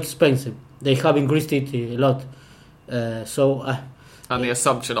quite expensive. They have increased it a lot. And the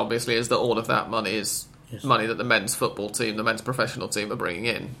assumption, obviously, is that all of that money is money that the men's football team, the men's professional team, are bringing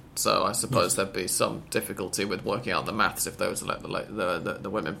in. So I suppose there'd be some difficulty with working out the maths if they were to let the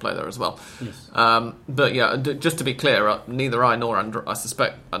women play there as well. Yes. But yeah, just to be clear, neither I nor I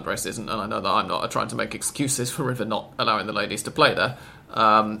suspect Andres isn't, and I know that I'm not, are trying to make excuses for River not allowing the ladies to play there.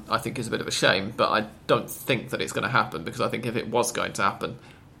 I think it's a bit of a shame, but I don't think that it's going to happen, because I think if it was going to happen,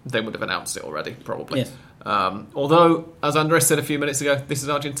 they would have announced it already, probably. Yes. Although, as Andres said a few minutes ago, this is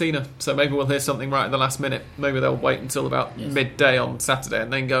Argentina, so maybe we'll hear something right at the last minute. Maybe they'll wait until about midday on Saturday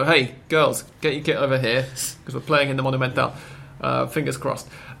and then go, hey, girls, get your kit over here, because we're playing in the Monumental. Fingers crossed.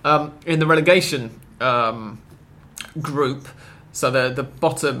 In the relegation group, so the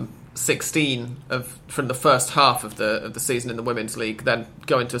bottom 16 from the first half of the season in the Women's League then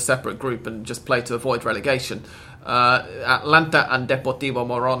go into a separate group and just play to avoid relegation. Atlanta and Deportivo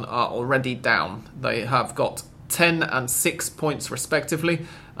Morón are already down. They have got 10 and 6 points respectively,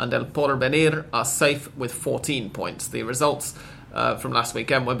 and El Porvenir are safe with 14 points. The results from last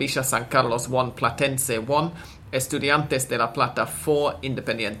weekend were Villa San Carlos 1, Platense 1, Estudiantes de La Plata 4,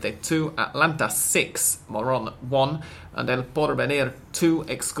 Independiente 2, Atlanta 6, Morón 1, and El Porvenir 2,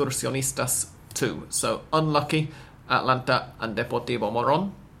 Excursionistas 2. So unlucky Atlanta and Deportivo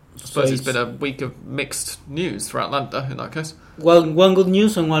Morón. I suppose it's been a week of mixed news for Atlanta in that case. One good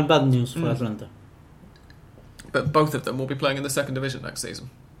news and one bad news for Atlanta. But both of them will be playing in the second division next season.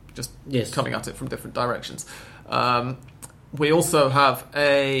 Just coming at it from different directions. We also have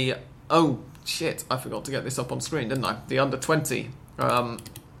oh shit, I forgot to get this up on screen, didn't I? The under-20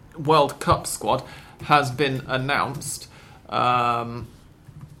 World Cup squad has been announced. Let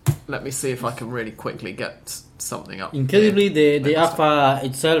me see if I can really quickly get something up. Incredibly, the AFA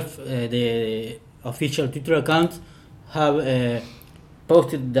itself, the official Twitter account, have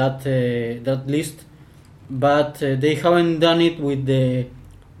posted that list, but they haven't done it with the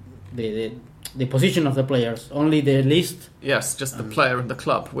position of the players. Only the list. Yes, just the player and the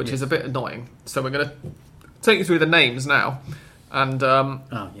club, which is a bit annoying. So we're going to take you through the names now, and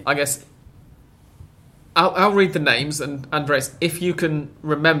I guess I'll read the names, and Andres, if you can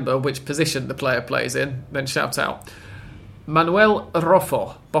remember which position the player plays in, then shout out. Manuel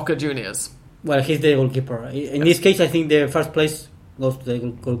Rofo, Boca Juniors. Well, he's the goalkeeper. In this case, I think the first place goes to the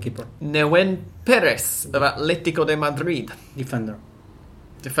goalkeeper. Neuen Perez of Atlético de Madrid.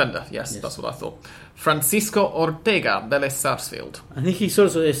 Defender, yes, that's what I thought. Francisco Ortega, Vélez Sarsfield. I think he's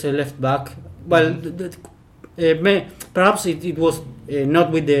also a left back. Well, Perhaps it was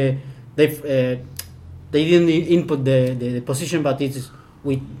not with the they didn't input the position, but it is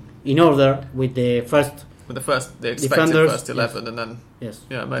in order with the first. With the expected defenders, first 11, and then yes,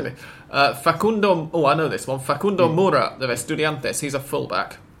 yeah, maybe Facundo. Oh, I know this one. Facundo Mura of Estudiantes. He's a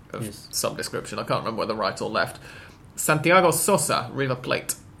fullback of some description. I can't remember whether right or left. Santiago Sosa, River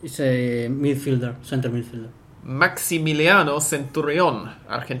Plate. It's a midfielder, center midfielder. Maximiliano Centurion,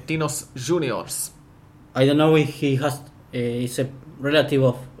 Argentinos Juniors. I don't know if he has. It's a relative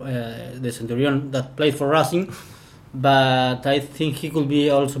of the Centurion that played for Racing, but I think he could be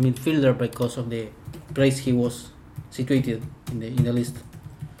also midfielder because of the place he was situated in the list.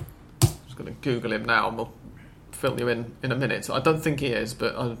 Just going to Google him now and we'll fill you in a minute. So I don't think he is,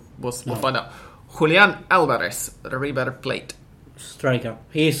 but we'll find out. Julian Alvarez, River Plate. Striker.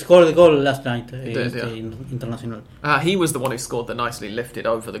 He scored the goal last night in Internacional. He was the one who scored the nicely lifted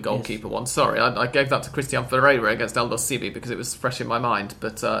over the goalkeeper one. Sorry, I gave that to Christian Ferreira against Aldo Civi because it was fresh in my mind.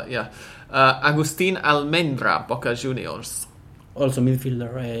 But Agustin Almendra, Boca Juniors. Also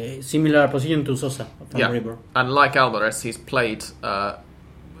midfielder, similar position to Sosa from River. And like Alvarez, he's played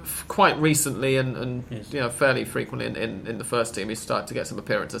quite recently and fairly frequently in the first team. He's started to get some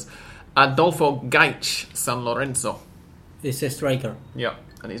appearances. Adolfo Gaich, San Lorenzo. He's a striker. Yeah,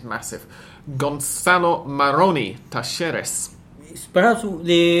 and he's massive. Gonzalo Maroni, Talleres. It's perhaps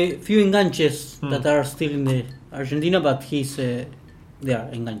the few enganches that are still in the Argentina, but he's there,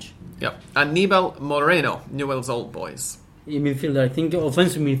 enganche. Yeah, Aníbal Moreno, Newell's Old Boys. Midfielder, I think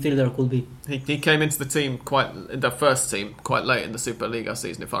offensive midfielder could be. He came into the team the first team quite late in the Superliga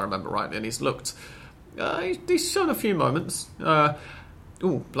season, if I remember rightly, and he's looked. He's shown a few moments.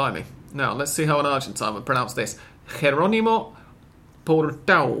 Blimey! Now let's see how an Argentine would pronounce this. Jerónimo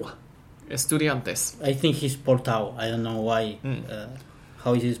Portau, Estudiantes. I think he's Portau. I don't know why,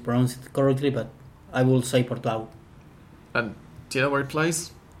 how it is pronounced correctly, but I will say Portau. And do you know where he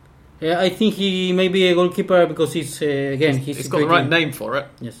plays? Yeah, I think he may be a goalkeeper because he's got the right name for it.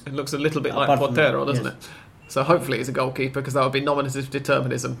 Yes. It looks a little bit like Portero, doesn't it? So hopefully he's a goalkeeper because that would be nominative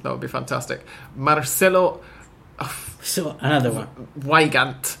determinism. That would be fantastic. Marcelo. So another one.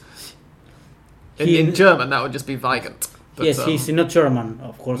 Weigand. In German, that would just be Weigand. But, yes, he's not German,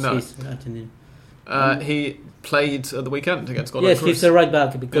 of course. No. He's Argentinian. He played at the weekend against Godoy Cruz. Yes, he's a right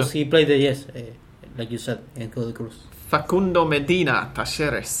back because he played like you said, in Godoy Cruz. Facundo Medina,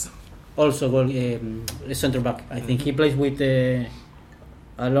 Talleres. Also, a centre back. I think he plays with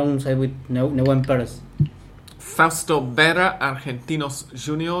alongside with Nehuen Perez. Fausto Vera, Argentinos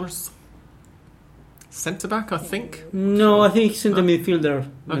Juniors. Centre back, I think. No, I think he's centre midfielder.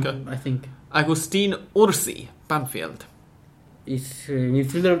 Okay. I think. Agustin Ursi, Banfield. He's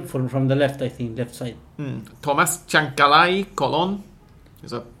midfielder from the left, I think, left side. Thomas Chancalay, Colon.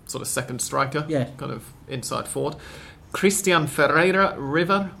 He's a sort of second striker. Yeah. Kind of inside forward. Christian Ferreira,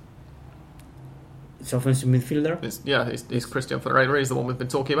 River. It's offensive midfielder. He's Christian Ferreira. He's the one we've been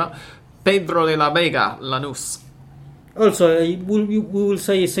talking about. Pedro de la Vega, Lanús. Also, we will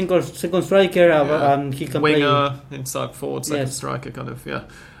say second striker, and he can winger, inside forward, second striker, kind of,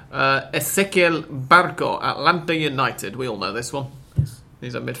 Ezequiel Barco, Atlanta United. We all know this one. Yes.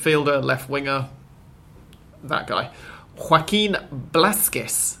 He's a midfielder, left winger. That guy. Joaquin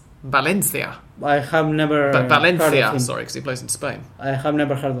Blasquez, Valencia. I have never Valencia, heard of him. sorry, because he plays in Spain. I have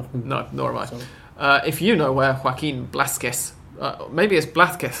never heard of him. No, nor have I. If you know where Joaquin Blasquez, maybe it's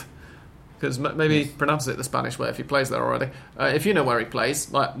Blasquez, because maybe he pronounces it the Spanish way if he plays there already. If you know where he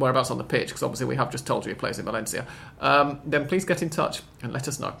plays, like whereabouts on the pitch, because obviously we have just told you he plays in Valencia, then please get in touch and let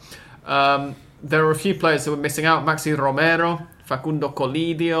us know. There are a few players who are missing out. Maxi Romero, Facundo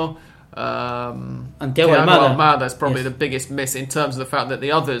Colidio, Thiago Almada is probably the biggest miss in terms of the fact that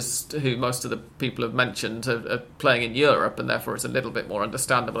the others, who most of the people have mentioned, are playing in Europe, and therefore it's a little bit more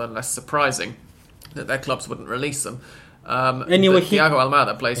understandable and less surprising that their clubs wouldn't release them. Anyway, Thiago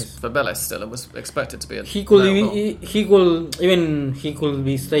Almada plays for Vélez still and was expected to be. He could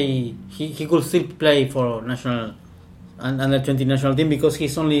still play for national and under 20 national team because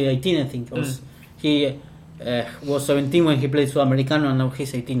he's only 18, I think. He was 17 when he played Sudamericano, and now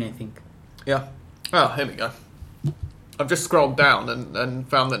he's 18, I think. Yeah. Oh, here we go. I've just scrolled down and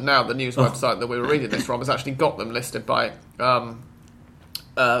found that now the news website that we were reading this from has actually got them listed by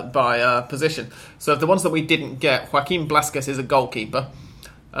position. So the ones that we didn't get, Joaquin Blasquez is a goalkeeper,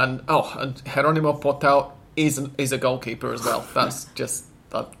 and Jerónimo Portau is a goalkeeper as well. That's just,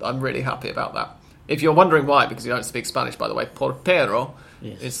 I'm really happy about that. If you're wondering why, because you don't speak Spanish, by the way, portero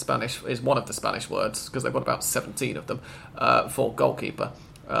is Spanish, is one of the Spanish words, because they've got about 17 of them for goalkeeper,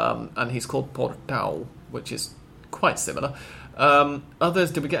 and he's called Portau, which is quite similar.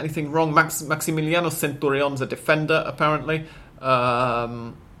 Others, did we get anything wrong? Maximiliano Centurion's a defender, apparently.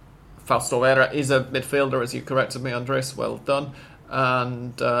 Fausto Vera is a midfielder, as you corrected me, Andres. Well done.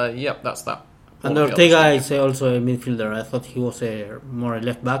 And, that's that. And Ortega is also a midfielder. I thought he was more a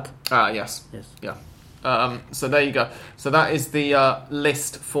left back. Yes. Yeah. So there you go. So that is the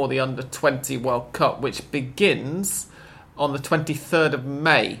list for the Under-20 World Cup, which begins on the 23rd of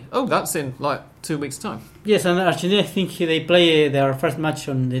May. Oh, that's in 2 weeks' time. Yes, and Argentina, I think they play their first match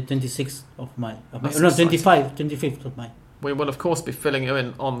on the 26th of May. No, 25th of May. We will, of course, be filling you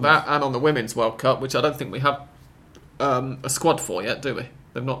in on that and on the Women's World Cup, which I don't think we have a squad for yet, do we?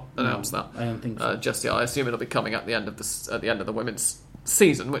 They've not announced that. I don't think so. Just yet. I assume it'll be coming at the end of the women's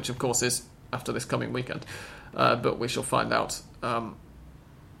season, which, of course, is after this coming weekend. But we shall find out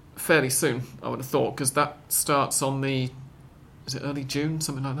fairly soon, I would have thought, because that starts on is it early June,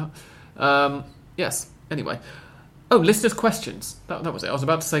 something like that? Yes. Anyway. Oh, listeners' questions. That was it. I was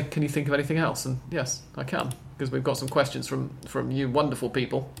about to say, can you think of anything else? And yes, I can, because we've got some questions from you wonderful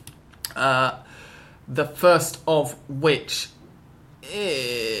people. The first of which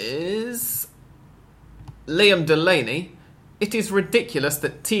is Liam Delaney. It is ridiculous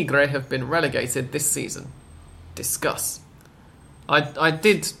that Tigre have been relegated this season. Discuss. I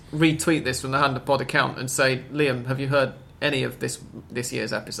did retweet this from the Hand of Pod account and say, Liam, have you heard any of this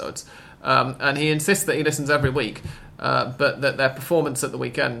year's episodes? And he insists that he listens every week, but that their performance at the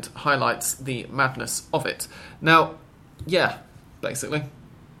weekend highlights the madness of it. Now, yeah, basically.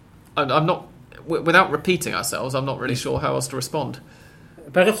 I'm not, without repeating ourselves, I'm not really sure how else to respond.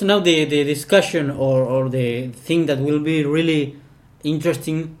 Perhaps now the discussion or the thing that will be really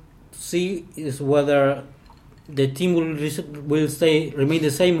interesting to see is whether the team will remain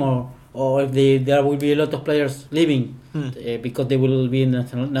the same or if there will be a lot of players leaving because they will be in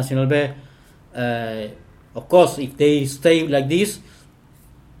Nacional B. Of course, if they stay like this,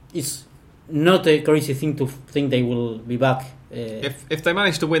 it's not a crazy thing to think they will be back. If they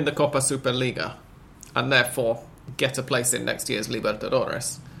manage to win the Copa Superliga and therefore get a place in next year's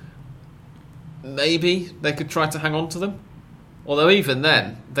Libertadores, maybe they could try to hang on to them. Although even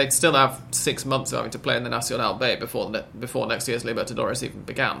then, they'd still have 6 months of having to play in the Nacional B before next year's Libertadores even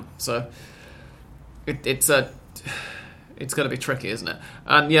began. So it's going to be tricky, isn't it?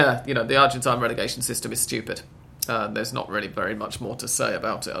 And yeah, the Argentine relegation system is stupid. There's not really very much more to say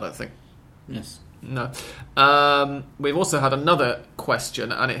about it, I don't think. Yes. No. We've also had another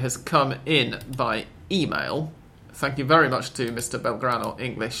question, and it has come in by email. Thank you very much to Mr. Belgrano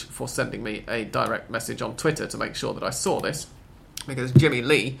English for sending me a direct message on Twitter to make sure that I saw this. Because Jimmy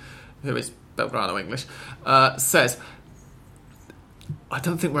Lee, who is Belgrano English, says, I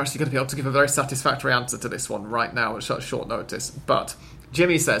don't think we're actually going to be able to give a very satisfactory answer to this one right now at short notice. But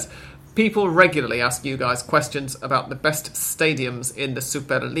Jimmy says, people regularly ask you guys questions about the best stadiums in the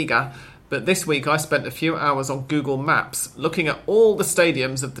Superliga, but this week I spent a few hours on Google Maps looking at all the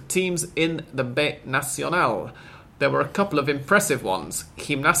stadiums of the teams in the B Nacional. There were a couple of impressive ones.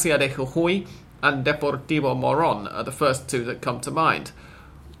 Gimnasia de Jujuy and Deportivo Morón are the first two that come to mind.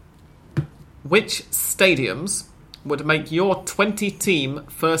 Which stadiums would make your 20-team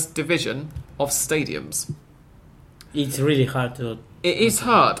first division of stadiums? It's really hard to... It is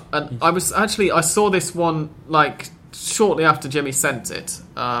hard. And I saw this one shortly after Jimmy sent it.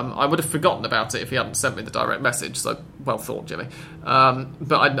 I would have forgotten about it if he hadn't sent me the direct message, so well thought, Jimmy.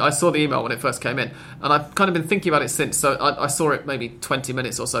 But I saw the email when it first came in, and I've kind of been thinking about it since, so I saw it maybe 20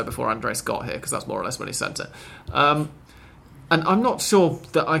 minutes or so before Andres got here, because that's more or less when he sent it. And I'm not sure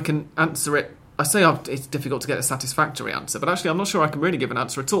that I can answer it. I say it's difficult to get a satisfactory answer, but actually I'm not sure I can really give an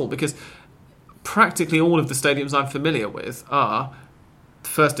answer at all, because practically all of the stadiums I'm familiar with are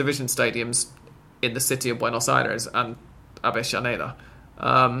first division stadiums in the city of Buenos Aires and Avellaneda.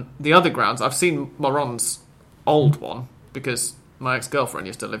 The other grounds, I've seen Morón's old one, because my ex-girlfriend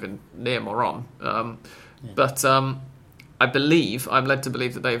used to live near Morón. But I'm led to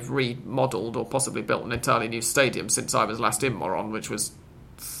believe that they've remodelled or possibly built an entirely new stadium since I was last in Morón, which was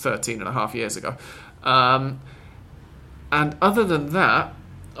 13 and a half years ago. And other than that,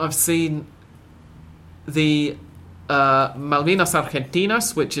 I've seen the Malvinas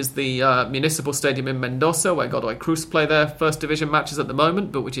Argentinas, which is the municipal stadium in Mendoza, where Godoy Cruz play their first division matches at the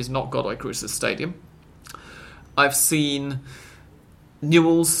moment, but which is not Godoy Cruz's stadium. I've seen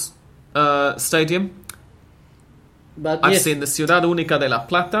Newell's stadium. I've seen the Ciudad Única de La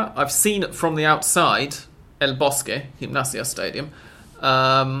Plata. I've seen from the outside El Bosque, Gimnasia Stadium.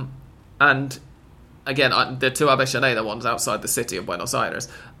 And again, the two Avellaneda ones outside the city of Buenos Aires.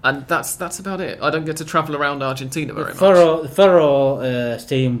 And that's about it. I don't get to travel around Argentina very much. The Ferro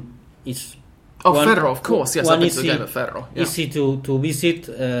Stadium is Oh, Ferro, of course. Yes, I've been to the game at Ferro. Yeah. Easy to visit.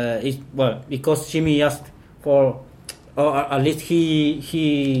 Because Jimmy asked for, or at least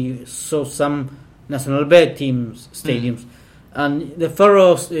he saw some National B teams stadiums, and the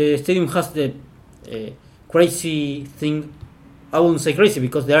Ferro stadium has the crazy thing. I wouldn't say crazy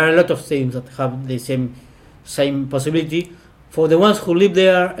because there are a lot of stadiums that have the same possibility for the ones who live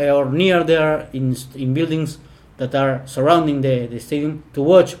there or near there in buildings that are surrounding the stadium to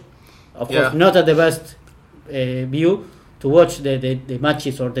watch. Of course, not at the best view, to watch the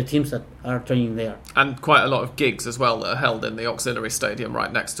matches or the teams that are training there. And quite a lot of gigs as well that are held in the auxiliary stadium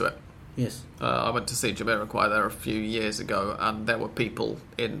right next to it. Yes. I went to see Jamiroquai there a few years ago, and there were people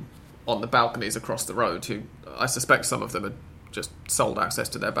on the balconies across the road who, I suspect some of them had just sold access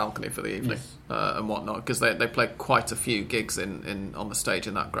to their balcony for the evening. Yes. And whatnot, because they played quite a few gigs on the stage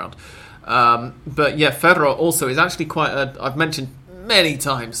in that ground. But yeah, Ferro also is actually I've mentioned many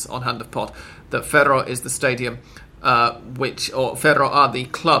times on Hand of Pod that Ferro is the stadium Ferro are the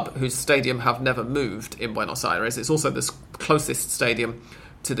club whose stadium have never moved in Buenos Aires. It's also the closest stadium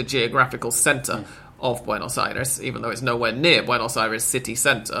to the geographical centre of Buenos Aires, even though it's nowhere near Buenos Aires city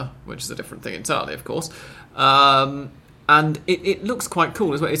centre, which is a different thing entirely, of course. And it looks quite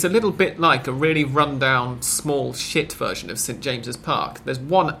cool as well. It's a little bit like a really run-down, small, shit version of St James's Park. There's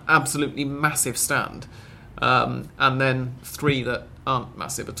one absolutely massive stand, and then 3 that aren't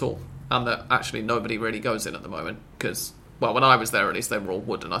massive at all, and that actually nobody really goes in at the moment because, well, when I was there at least they were all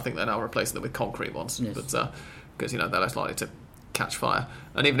wood, and I think they're now replacing them with concrete ones. Yes. But because they're less likely to catch fire.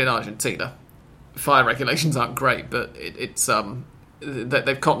 And even in Argentina, fire regulations aren't great, but it's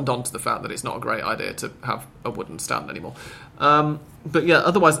they've cottoned on to the fact that it's not a great idea to have a wooden stand anymore. But yeah,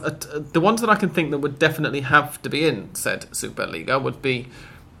 otherwise, the ones that I can think that would definitely have to be in said Superliga would be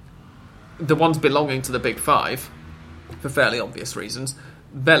the ones belonging to the Big Five, for fairly obvious reasons.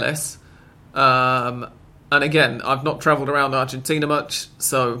 Vélez, and again, I've not travelled around Argentina much,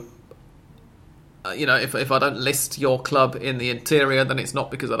 so if I don't list your club in the interior, then it's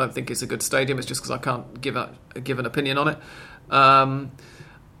not because I don't think it's a good stadium. It's just because I can't give an opinion on it.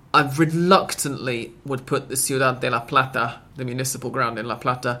 I reluctantly would put the Ciudad de La Plata, the municipal ground in La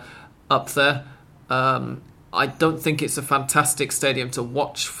Plata, up there. I don't think it's a fantastic stadium to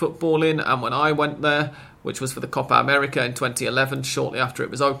watch football in, and when I went there, which was for the Copa America in 2011, shortly after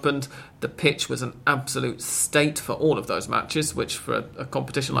it was opened, the pitch was an absolute state for all of those matches, which for a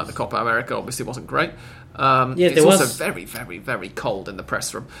competition like the Copa America obviously wasn't great. It's also very, very, very cold in the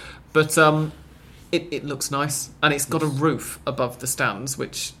press room. But it looks nice, and it's got a roof above the stands,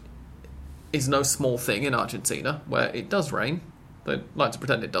 which is no small thing in Argentina, where it does rain. They like to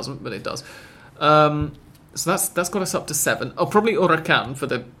pretend it doesn't, but it does. So that's got us up to 7. Oh, probably Huracan for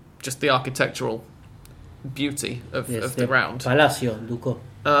the architectural beauty of the ground. Palacio Duco.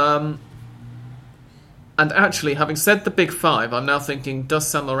 And actually, having said the Big Five, I'm now thinking, does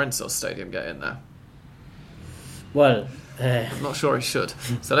San Lorenzo Stadium get in there? Well, I'm not sure it should.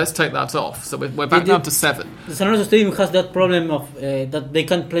 So let's take that off. So we're back down to 7. The San Lorenzo Stadium has that problem of that they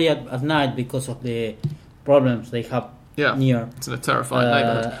can't play at night because of the problems they have near. It's in a terrifying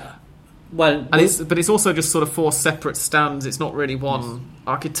neighbourhood. But it's also just sort of 4 separate stands. It's not really one. Yes.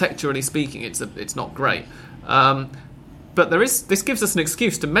 Architecturally speaking, it's not great. But this gives us an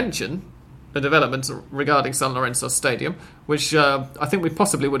excuse to mention the developments regarding San Lorenzo Stadium, which I think we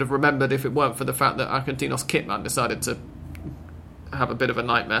possibly would have remembered if it weren't for the fact that Argentinos Kitman decided to have a bit of a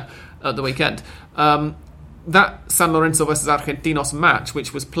nightmare at the weekend. That San Lorenzo versus Argentinos match,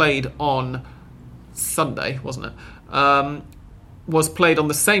 which was played on Sunday, wasn't it? Was played on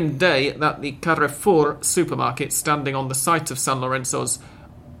the same day that the Carrefour supermarket standing on the site of San Lorenzo's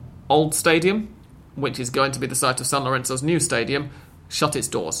old stadium, which is going to be the site of San Lorenzo's new stadium, shut its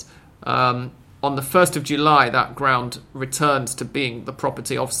doors. On the 1st of July, that ground returns to being the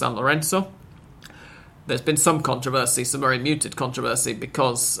property of San Lorenzo. There's been some controversy, some very muted controversy,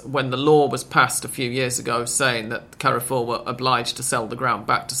 because when the law was passed a few years ago saying that Carrefour were obliged to sell the ground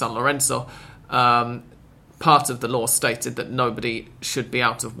back to San Lorenzo, part of the law stated that nobody should be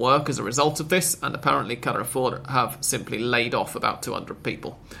out of work as a result of this, and apparently Carrefour have simply laid off about 200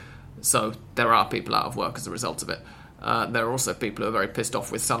 people. So there are people out of work as a result of it. There are also people who are very pissed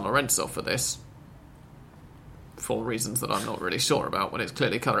off with San Lorenzo for this, for reasons that I'm not really sure about, when it's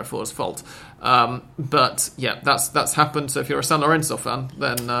clearly Carrefour's fault. But yeah, that's happened. So if you're a San Lorenzo fan,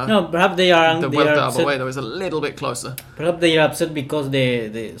 then no, perhaps they are. The Vuelta a Boedo is a little bit closer. Perhaps they are upset because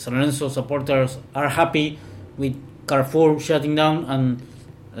the San Lorenzo supporters are happy with Carrefour shutting down, and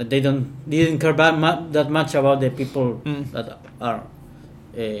they didn't care that much about the people that are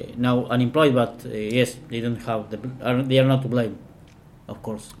now unemployed. But yes, they don't have they are not to blame. of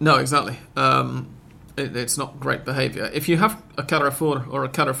course. No, exactly. It's not great behaviour. If you have a Carrefour or a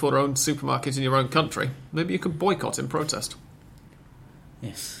Carrefour-owned supermarket in your own country, maybe you could boycott in protest.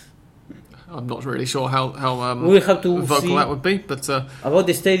 Yes. I'm not really sure how we have to vocal see that would be, but about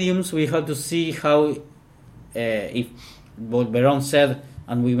the stadiums, we have to see how if what Veron said,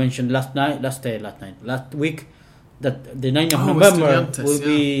 and we mentioned last week, that the 9th of November will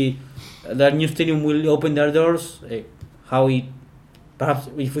be the new stadium will open their doors. How it perhaps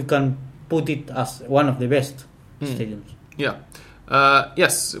if we can put it as one of the best stadiums. Yeah.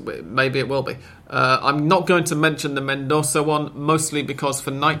 Yes, maybe it will be. I'm not going to mention the Mendoza one, mostly because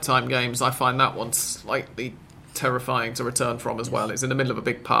for nighttime games, I find that one slightly terrifying to return from as well. It's in the middle of a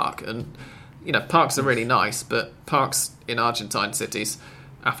big park, and parks are really nice, but parks in Argentine cities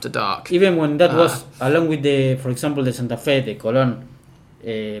after dark. Even when that was along with for example, the Santa Fe, the Colón,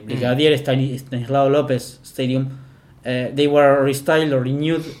 Brigadier Stanislao Lopez Stadium, they were restyled or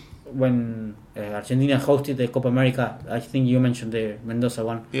renewed when Argentina hosted the Copa America. I think you mentioned the Mendoza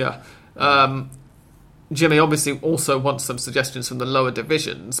one. Yeah. Jimmy obviously also wants some suggestions from the lower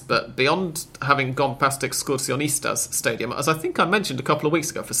divisions, but beyond having gone past Excursionistas Stadium, as I think I mentioned a couple of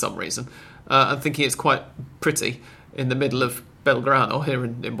weeks ago for some reason, and thinking it's quite pretty in the middle of Belgrano here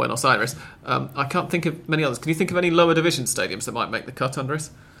in Buenos Aires, I can't think of many others. Can you think of any lower division stadiums that might make the cut,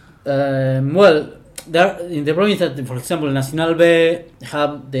 Andres? Well, in the problem is that, for example, Nacional B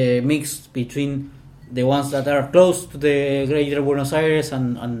have the mix between the ones that are close to the greater Buenos Aires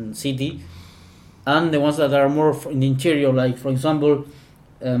and city, and the ones that are more in the interior, like, for example,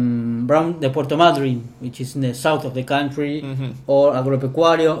 Brown de Puerto Madryn, which is in the south of the country, or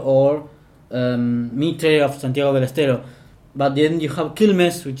Agropecuario, or Mitre of Santiago del Estero. But then you have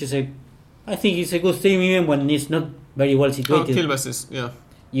Quilmes, which is I think it's a good team even when it's not very well situated. Quilmes is, yeah.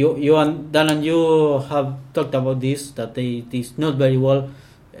 You and Dan and you have talked about this, that it's not very well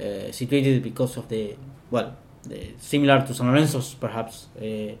situated because of the similar to San Lorenzo's perhaps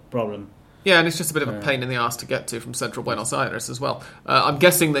problem. Yeah, and it's just a bit of a pain in the arse to get to from central Buenos Aires as well. I'm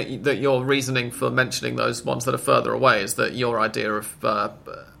guessing that your reasoning for mentioning those ones that are further away is that your idea of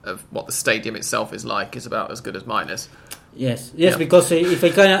what the stadium itself is like is about as good as mine is. Yes, yeah. Because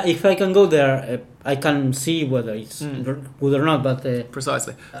if I can go there, I can see whether it's good or not. But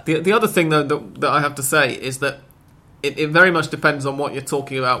precisely. The other thing though that I have to say is that it very much depends on what you're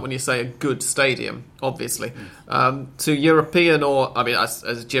talking about when you say a good stadium. Obviously, to European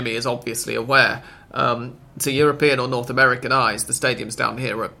as Jimmy is obviously aware, to European or North American eyes, the stadiums down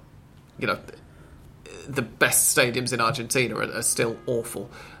here are, the best stadiums in Argentina are still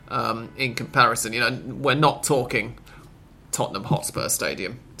awful in comparison. We're not talking Tottenham Hotspur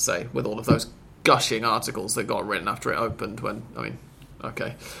Stadium, say, with all of those gushing articles that got written after it opened.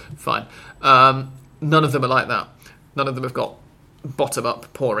 Okay, fine. None of them are like that. None of them have got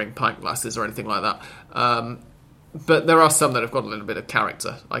bottom-up pouring pint glasses or anything like that. But there are some that have got a little bit of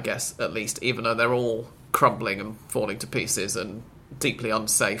character, I guess, at least, even though they're all crumbling and falling to pieces and deeply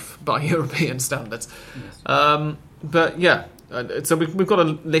unsafe by European standards. Yes. But yeah, so we've got a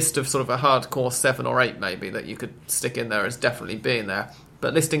list of sort of a hardcore 7 or 8 maybe that you could stick in there as definitely being there.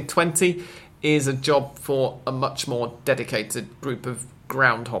 But listing 20 is a job for a much more dedicated group of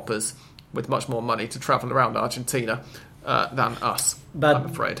groundhoppers with much more money to travel around Argentina than us, but I'm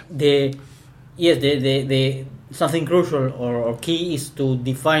afraid. The something crucial or key is to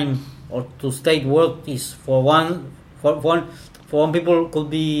define or to state what is for one people could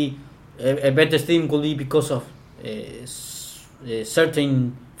be a better theme could be because of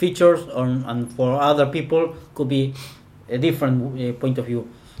certain features, and for other people could be a different point of view.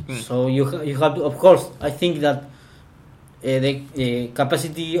 So you have to, of course, I think that the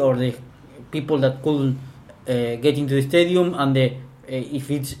capacity or the people that could get into the stadium and if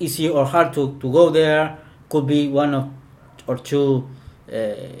it's easy or hard to go there could be one or two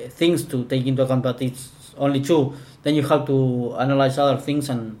things to take into account, but it's only 2. Then you have to analyze other things,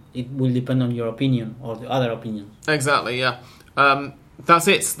 and it will depend on your opinion or the other opinions. Exactly, yeah. That's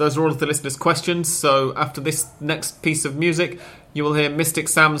it. Those are all of the listeners' questions. So after this next piece of music, you will hear Mystic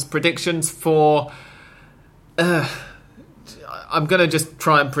Sam's predictions for... I'm going to just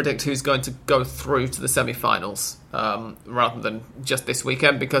try and predict who's going to go through to the semi-finals rather than just this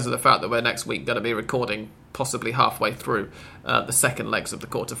weekend, because of the fact that we're next week going to be recording possibly halfway through the second legs of the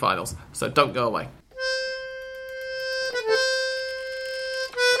quarterfinals. So don't go away.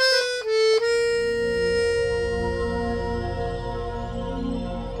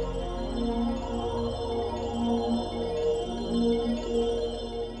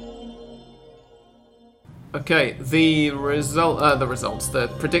 Okay, the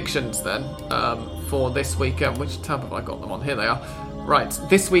predictions then for this weekend. Which tab have I got them on? Here they are. Right,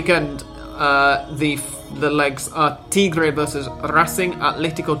 this weekend the legs are Tigre versus Racing,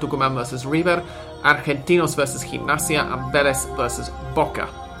 Atlético Tucumán versus River, Argentinos versus Gimnasia, and Vélez versus Boca.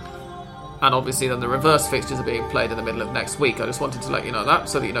 And obviously then the reverse fixtures are being played in the middle of next week. I just wanted to let you know that,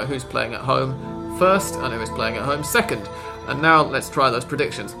 so that you know who's playing at home first and who is playing at home second. And now let's try those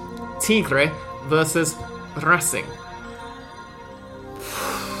predictions. Tigre versus Racing.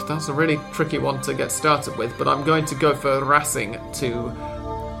 That's a really tricky one to get started with, but I'm going to go for Racing to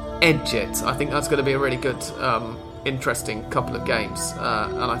edge it. I think that's going to be a really good, interesting couple of games,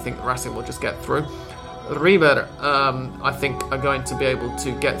 and I think Racing will just get through. River, I think, are going to be able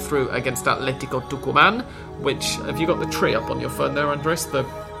to get through against Atlético Tucumán, which, have you got the tree up on your phone there, Andres? The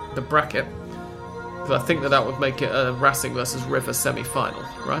bracket? Because I think that would make it a Racing versus River semi-final,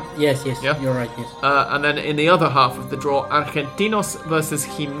 right? Yes, Yeah? you're right, yes. And then in the other half of the draw, Argentinos versus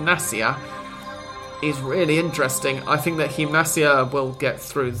Gimnasia is really interesting. I think that Gimnasia will get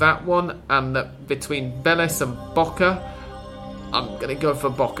through that one, and that between Vélez and Boca, I'm going to go for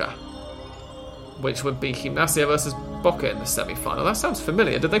Boca, which would be Gimnasia versus Boca in the semi-final. That sounds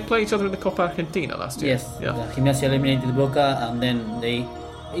familiar. Did they play each other in the Copa Argentina last year? Yes, Yeah. the Gimnasia eliminated Boca, and then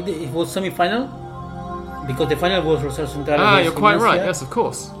it was semi-final, because the final was Rosario Central. You're quite Gimnasia. right. Yes, of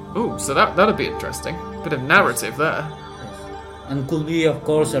course. Ooh, so that'd be interesting. Bit of narrative there. Yes. And could be, of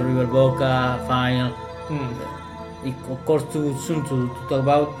course, a River Boca final. Of course, too soon to talk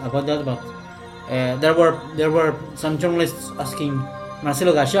about that, but there were some journalists asking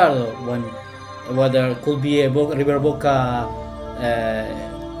Marcelo Gallardo whether it could be a River Boca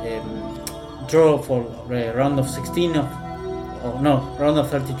draw for round of 16 round of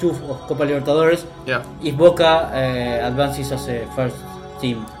 32 of Copa Libertadores. Yeah. If Boca advances as a first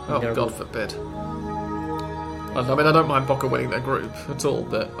team. Oh, God forbid. I mean, I don't mind Boca winning their group at all,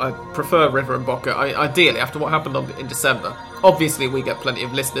 but I prefer River and Boca. Ideally, after what happened in December, obviously we get plenty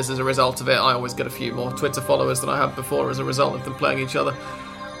of listeners as a result of it. I always get a few more Twitter followers than I had before as a result of them playing each other.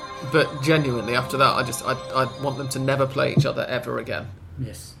 But genuinely, after that, I want them to never play each other ever again.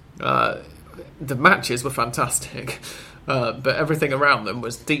 Yes. The matches were fantastic, but everything around them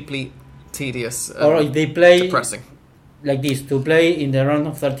was deeply tedious Or if they play depressing. Like this, to play in the round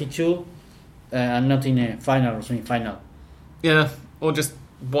of 32 and not in a final or semi-final. Yeah, or just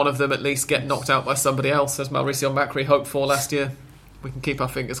one of them at least get knocked out by somebody else, as Mauricio Macri hoped for last year. We can keep our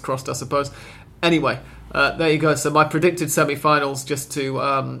fingers crossed, I suppose. Anyway, there you go. So my predicted semi-finals, just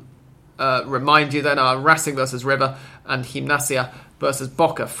to remind you then, are Racing versus River and Gimnasia versus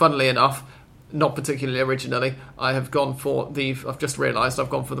Boca. Funnily enough, not particularly originally, I've just realised I've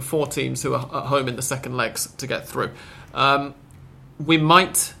gone for the 4 teams who are at home in the second legs to get through. We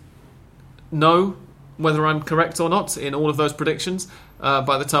might know whether I'm correct or not in all of those predictions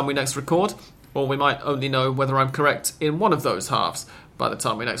by the time we next record, or we might only know whether I'm correct in one of those halves by the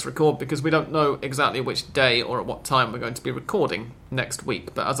time we next record, because we don't know exactly which day or at what time we're going to be recording next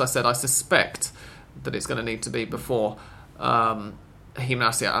week. But as I said, I suspect that it's going to need to be before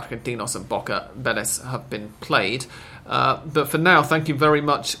Gimnasia, Argentinos and Boca Vélez have been played. But for now, thank you very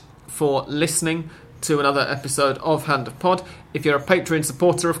much for listening to another episode of Hand of Pod. If you're a Patreon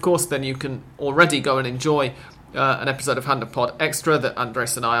supporter, of course, then you can already go and enjoy an episode of Hand of Pod Extra that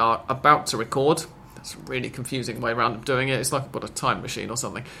Andres and I are about to record. That's a really confusing way around of doing it. It's like I've got a time machine or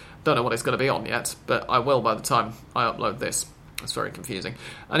something. Don't know what it's going to be on yet, but I will by the time I upload this. It's very confusing.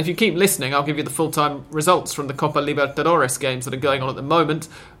 And if you keep listening, I'll give you the full-time results from the Copa Libertadores games that are going on at the moment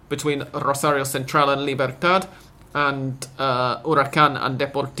between Rosario Central and Libertad, and Huracán and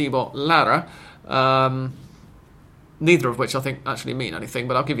Deportivo Lara. Neither of which I think actually mean anything,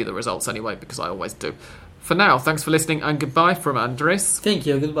 but I'll give you the results anyway, because I always do. For now, thanks for listening, and goodbye from Andres. Thank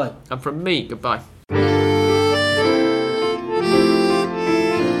you, goodbye. And from me, goodbye.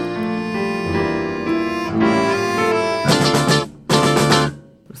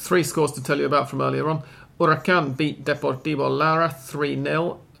 3 scores to tell you about from earlier on. Huracán beat Deportivo Lara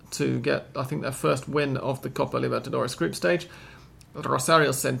 3-0 to get, I think, their first win of the Copa Libertadores group stage.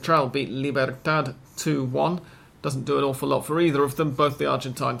 Rosario Central beat Libertad 2-1. Doesn't do an awful lot for either of them. Both the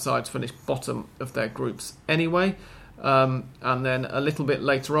Argentine sides finished bottom of their groups anyway. And then a little bit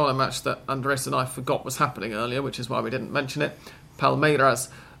later on, a match that Andres and I forgot was happening earlier, which is why we didn't mention it. Palmeiras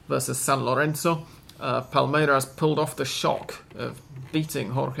versus San Lorenzo. Palmeiras pulled off the shock of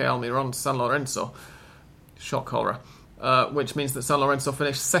beating Jorge Almiron's San Lorenzo. Shock horror. Which means that San Lorenzo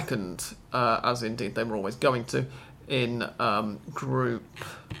finished second, as indeed they were always going to, in Group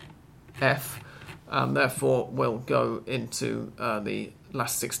F, and therefore will go into the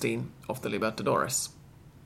last 16 of the Libertadores.